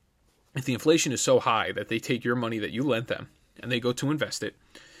case, if the inflation is so high that they take your money that you lent them and they go to invest it,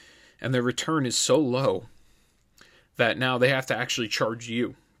 and their return is so low that now they have to actually charge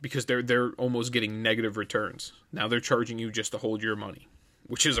you because they're almost getting negative returns. Now they're charging you just to hold your money,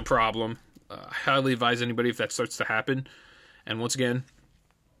 which is a problem. I highly advise anybody if that starts to happen. And once again,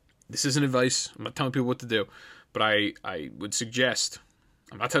 this isn't advice. I'm not telling people what to do. But I would suggest,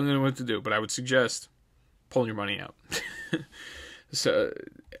 I'm not telling anyone what to do, but I would suggest pulling your money out. So,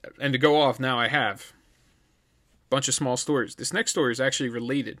 and to go off, now I have a bunch of small stories. This next story is actually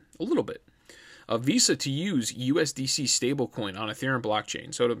related a little bit. Visa to use USDC stablecoin on Ethereum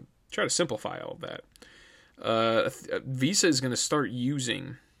blockchain. So to try to simplify all of that, Visa is going to start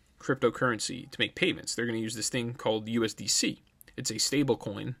using cryptocurrency to make payments. They're going to use this thing called USDC. It's a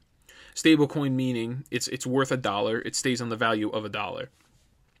stablecoin. Stablecoin meaning it's worth $1. It stays on the value of $1.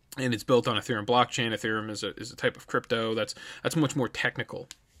 And it's built on Ethereum blockchain. Ethereum is a type of crypto that's much more technical.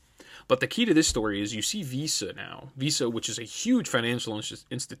 But the key to this story is you see Visa now. Visa, which is a huge financial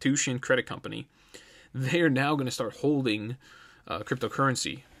institution, credit company, they are now going to start holding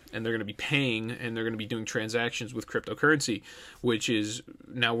cryptocurrency. and they're going to be paying, and they're going to be doing transactions with cryptocurrency, which is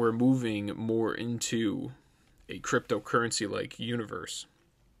now we're moving more into a cryptocurrency-like universe.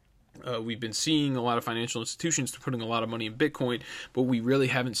 We've been seeing a lot of financial institutions putting a lot of money in Bitcoin, but we really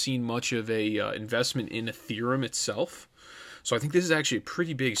haven't seen much of a investment in Ethereum itself. So I think this is actually a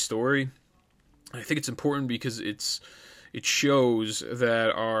pretty big story. I think it's important because it shows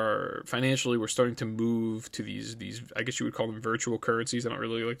that financially we're starting to move to these I guess you would call them virtual currencies. I don't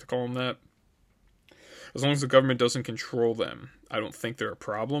really like to call them that. As long as the government doesn't control them, I don't think they're a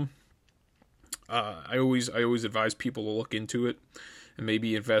problem. I always advise people to look into it and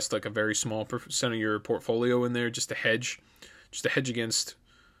maybe invest like a very small percent of your portfolio in there just to hedge against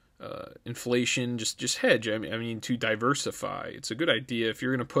inflation. Just hedge. I mean, to diversify. It's a good idea if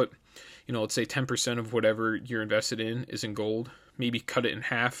you're going to put, let's say 10% of whatever you're invested in is in gold. Maybe cut it in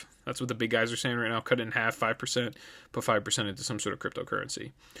half. That's what the big guys are saying right now. Cut it in half, 5%. Put 5% into some sort of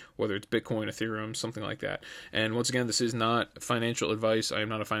cryptocurrency, whether it's Bitcoin, Ethereum, something like that. And once again, this is not financial advice. I am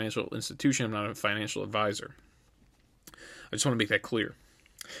not a financial institution. I'm not a financial advisor. I just want to make that clear.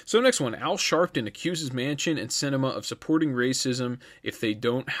 So next one, Al Sharpton accuses Manchin and Sinema of supporting racism if they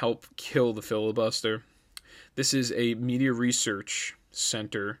don't help kill the filibuster. This is a Media Research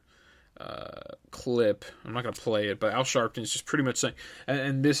Center clip. I'm not going to play it, but Al Sharpton is just pretty much saying,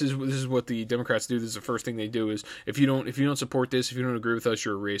 and this is what the Democrats do. This is the first thing they do is if you don't support this, if you don't agree with us,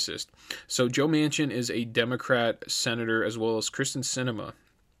 you're a racist. So Joe Manchin is a Democrat senator, as well as Kristen Sinema.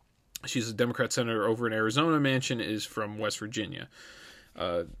 She's a Democrat senator over in Arizona. Manchin is from West Virginia.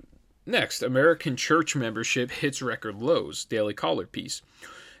 Next, American church membership hits record lows. Daily Caller piece.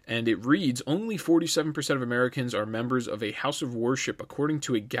 And it reads, only 47% of Americans are members of a house of worship, according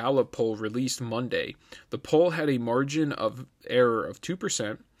to a Gallup poll released Monday. The poll had a margin of error of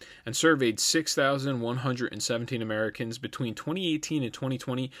 2% and surveyed 6,117 Americans between 2018 and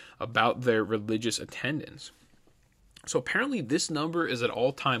 2020 about their religious attendance. So apparently this number is at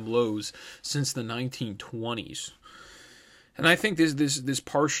all-time lows since the 1920s. And I think this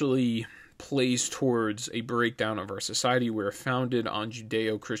partially plays towards a breakdown of our society. We're founded on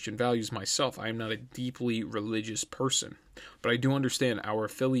Judeo-Christian values. Myself, I am not a deeply religious person, but I do understand our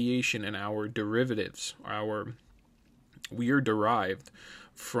affiliation and our derivatives. We are derived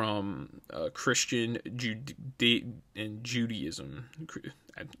from Christian and Judaism.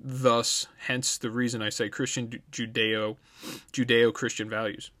 Thus, hence the reason I say Christian Judeo-Christian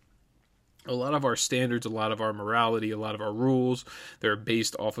values. A lot of our standards, a lot of our morality, a lot of our rules, they're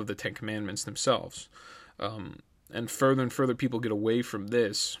based off of the Ten Commandments themselves. And further people get away from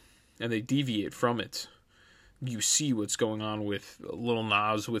this, and they deviate from it. You see what's going on with Lil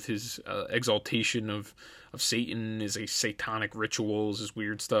Nas with his exaltation of Satan, his satanic rituals, his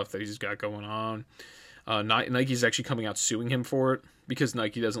weird stuff that he's got going on. Nike's actually coming out suing him for it because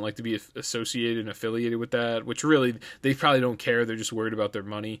Nike doesn't like to be associated and affiliated with that, which really, they probably don't care. They're just worried about their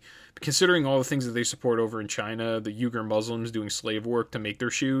money. But considering all the things that they support over in China, the Uyghur Muslims doing slave work to make their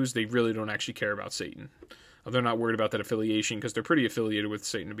shoes, they really don't actually care about Satan. They're not worried about that affiliation because they're pretty affiliated with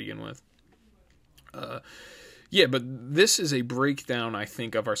Satan to begin with. Yeah, but this is a breakdown, I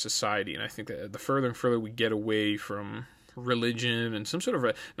think, of our society, and I think that the further and further we get away from religion and some sort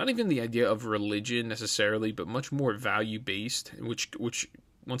of not even the idea of religion necessarily, but much more value-based, which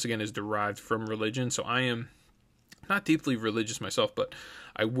once again is derived from religion. So I am not deeply religious myself, but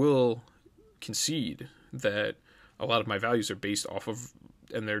I will concede that a lot of my values are based off of,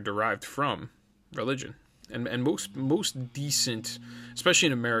 and they're derived from religion. And most decent, especially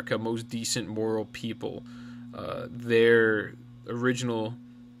in America, most decent moral people, their original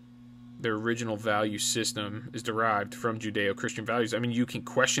value system is derived from Judeo-Christian values. I mean, you can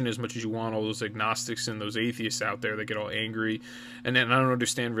question as much as you want all those agnostics and those atheists out there that get all angry, and then I don't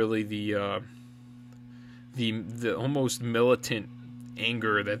understand really the almost militant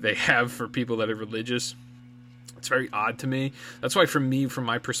anger that they have for people that are religious. It's very odd to me. That's why, from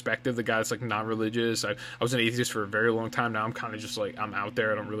my perspective, the guy that's like not religious, I was an atheist for a very long time. Now I'm kind of just like, I'm out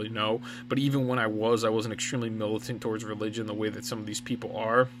there. I don't really know. But even when I wasn't extremely militant towards religion the way that some of these people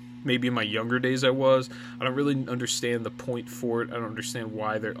are. Maybe in my younger days I was. I don't really understand the point for it. I don't understand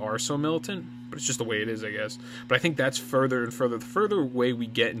why they are so militant, but it's just the way it is, I guess. But I think that's further and further. The further away we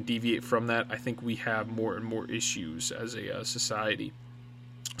get and deviate from that, I think we have more and more issues as a society.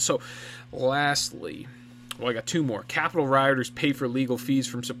 So, lastly, I got two more. Capitol rioters pay for legal fees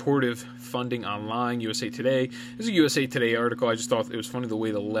from supportive funding online. USA Today. This is a USA Today article. I just thought it was funny the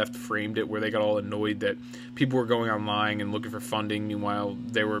way the left framed it, where they got all annoyed that people were going online and looking for funding. Meanwhile,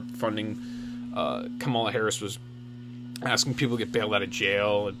 they were funding. Kamala Harris was asking people to get bailed out of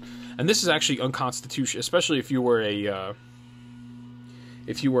jail, and this is actually unconstitutional, especially if you were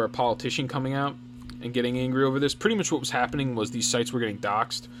if you were a politician coming out and getting angry over this. Pretty much what was happening was these sites were getting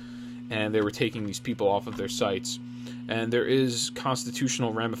doxxed, and they were taking these people off of their sites. And there is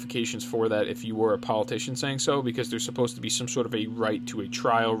constitutional ramifications for that if you were a politician saying so, because there's supposed to be some sort of a right to a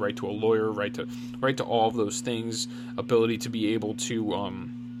trial, right to a lawyer, right to all of those things, ability to be able to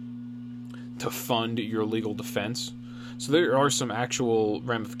fund your legal defense. So there are some actual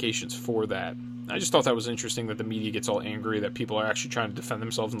ramifications for that. I just thought that was interesting that the media gets all angry that people are actually trying to defend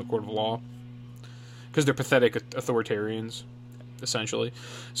themselves in the court of law, because they're pathetic authoritarians, essentially.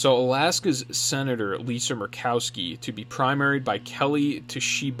 So Alaska's Senator Lisa Murkowski to be primaried by Kelly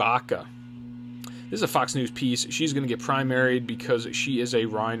Tshibaka. This is a Fox News piece. She's going to get primaried because she is a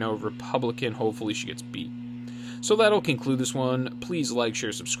Rhino Republican. Hopefully she gets beat. So that'll conclude this one. Please like,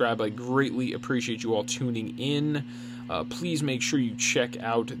 share, subscribe. I greatly appreciate you all tuning in. Please make sure you check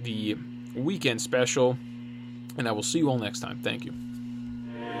out the weekend special, and I will see you all next time. Thank you.